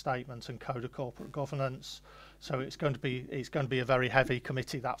governance statement and code of corporate governance, so it's going to be a very heavy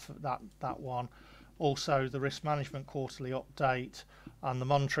committee that one. Also, the risk management quarterly update, and the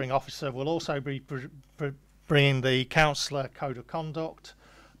monitoring officer will also be bringing the councillor code of conduct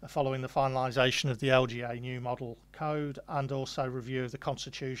following the finalisation of the LGA new model code, and also review of the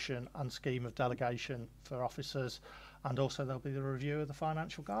constitution and scheme of delegation for officers, and also there'll be the review of the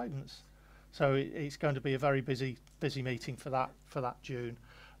financial guidance. So it's going to be a very busy meeting for that June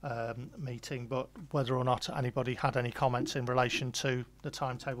meeting. But whether or not anybody had any comments in relation to the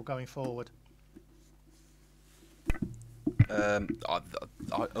timetable going forward.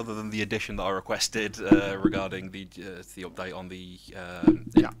 Other than the addition that I requested regarding the update on the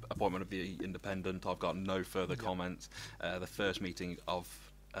appointment of the independent, I've got no further comments. The first meeting of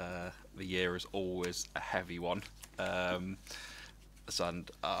the year is always a heavy one, and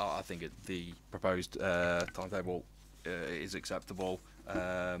I think the proposed timetable is acceptable.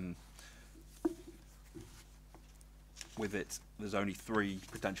 With it, there's only 3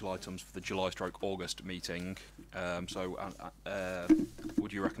 potential items for the July/August meeting.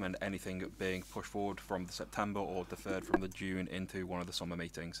 Would you recommend anything being pushed forward from the September or deferred from the June into one of the summer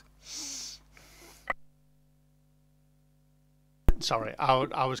meetings? Sorry,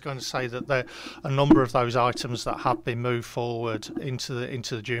 I was going to say that a number of those items that have been moved forward into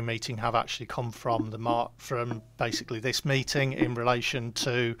the June meeting have actually come from from basically this meeting in relation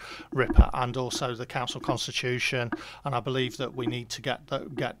to RIPA and also the council constitution, and I believe that we need to get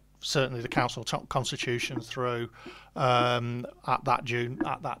certainly the council constitution through at that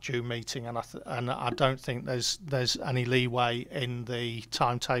June meeting, and I don't think there's any leeway in the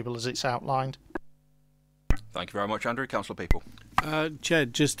timetable as it's outlined. Thank you very much, Andrew. Councillor People. Chair,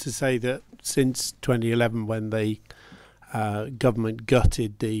 just to say that since 2011, when the government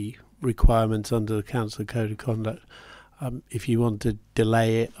gutted the requirements under the Council Code of Conduct, if you want to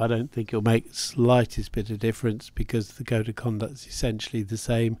delay it, I don't think it'll make the slightest bit of difference, because the Code of Conduct is essentially the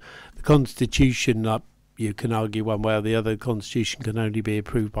same. The Constitution, you can argue one way or the other, the Constitution can only be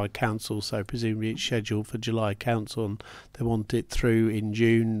approved by Council, so presumably it's scheduled for July Council, and they want it through in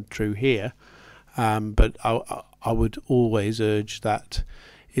June through here. But I would always urge that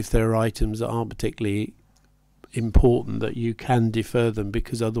if there are items that aren't particularly important, that you can defer them,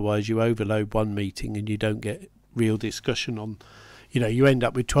 because otherwise you overload one meeting and you don't get real discussion on. You end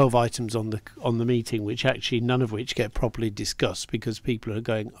up with 12 items on the meeting, which actually none of which get properly discussed, because people are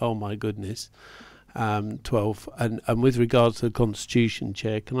going, oh my goodness. 12 and with regards to the Constitution,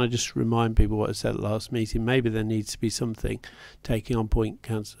 Chair, can I just remind people what I said at the last meeting? Maybe there needs to be something, taking on point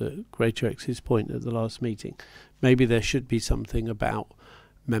Councillor Greaterex's point at the last meeting, maybe there should be something about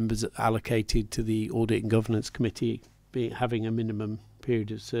members allocated to the Audit and Governance Committee having a minimum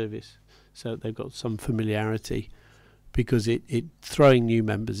period of service, so that they've got some familiarity, because it throwing new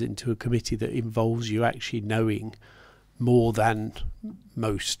members into a committee that involves you actually knowing more than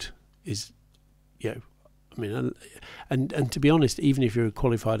most is, I mean, and to be honest, even if you're a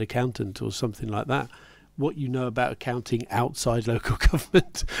qualified accountant or something like that, what you know about accounting outside local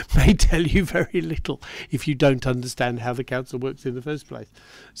government may tell you very little if you don't understand how the council works in the first place.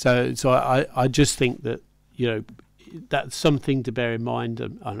 So I just think that, that's something to bear in mind,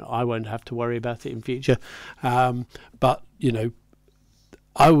 and I won't have to worry about it in future. But,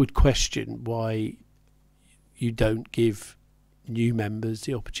 I would question why you don't give new members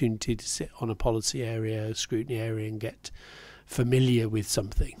the opportunity to sit on a policy area, a scrutiny area, and get familiar with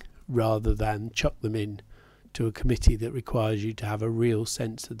something, rather than chuck them in to a committee that requires you to have a real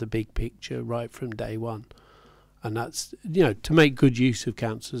sense of the big picture right from day one. And that's, to make good use of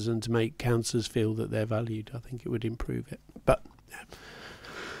councillors and to make councillors feel that they're valued. I think it would improve it. But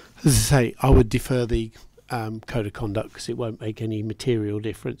as I say, I would defer the Code of Conduct, because it won't make any material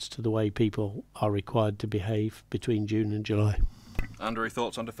difference to the way people are required to behave between June and July. Andrew,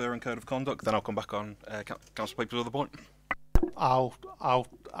 thoughts on deferring Code of Conduct? Then I'll come back on Councillor People's other point. I'll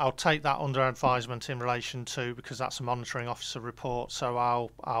take that under advisement in relation to, because that's a monitoring officer report. So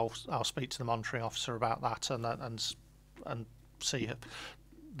I'll speak to the monitoring officer about that and see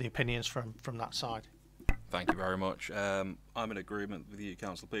the opinions from that side. Thank you very much. I'm in agreement with you,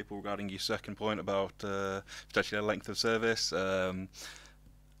 Councillor People, regarding your second point about potentially a length of service.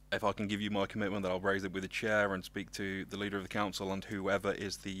 If I can give you my commitment that I'll raise it with the chair and speak to the leader of the council and whoever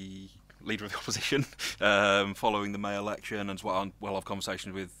is the leader of the opposition following the May election, and we'll have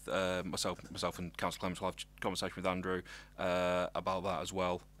conversations with myself and Councillor Clements will have conversation with Andrew about that as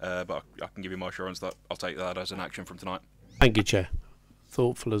well. But I can give you my assurance that I'll take that as an action from tonight. Thank you, Chair.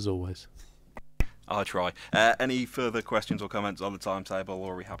 Thoughtful as always. I'll try. Any further questions or comments on the timetable,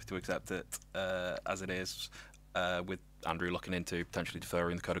 or are we happy to accept it as it is, with Andrew looking into potentially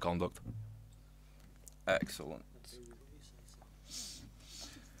deferring the Code of Conduct? Excellent.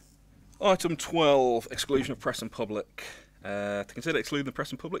 Item 12, exclusion of press and public. To consider excluding the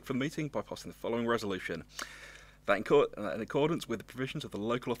press and public from the meeting by passing the following resolution. That in accordance with the provisions of the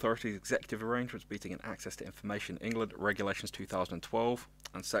Local Authorities Executive Arrangements Meeting and Access to Information England Regulations 2012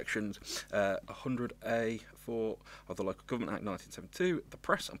 and Sections 100A4 of the Local Government Act 1972, the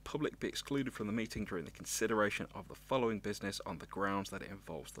press and public be excluded from the meeting during the consideration of the following business on the grounds that it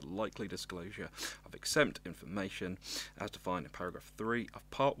involves the likely disclosure of exempt information as defined in paragraph 3 of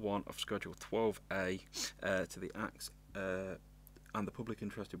Part 1 of Schedule 12A to the Acts and the public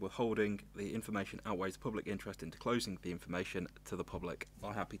interest in withholding the information outweighs the public interest in disclosing the information to the public.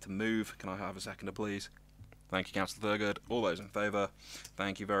 I'm happy to move. Can I have a seconder, please? Thank you, Councillor Thurgood. All those in favour?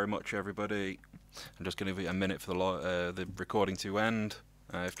 Thank you very much, everybody. I'm just going to give you a minute for the recording to end.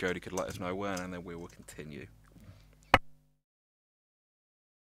 If Jodie could let us know when, and then we will continue.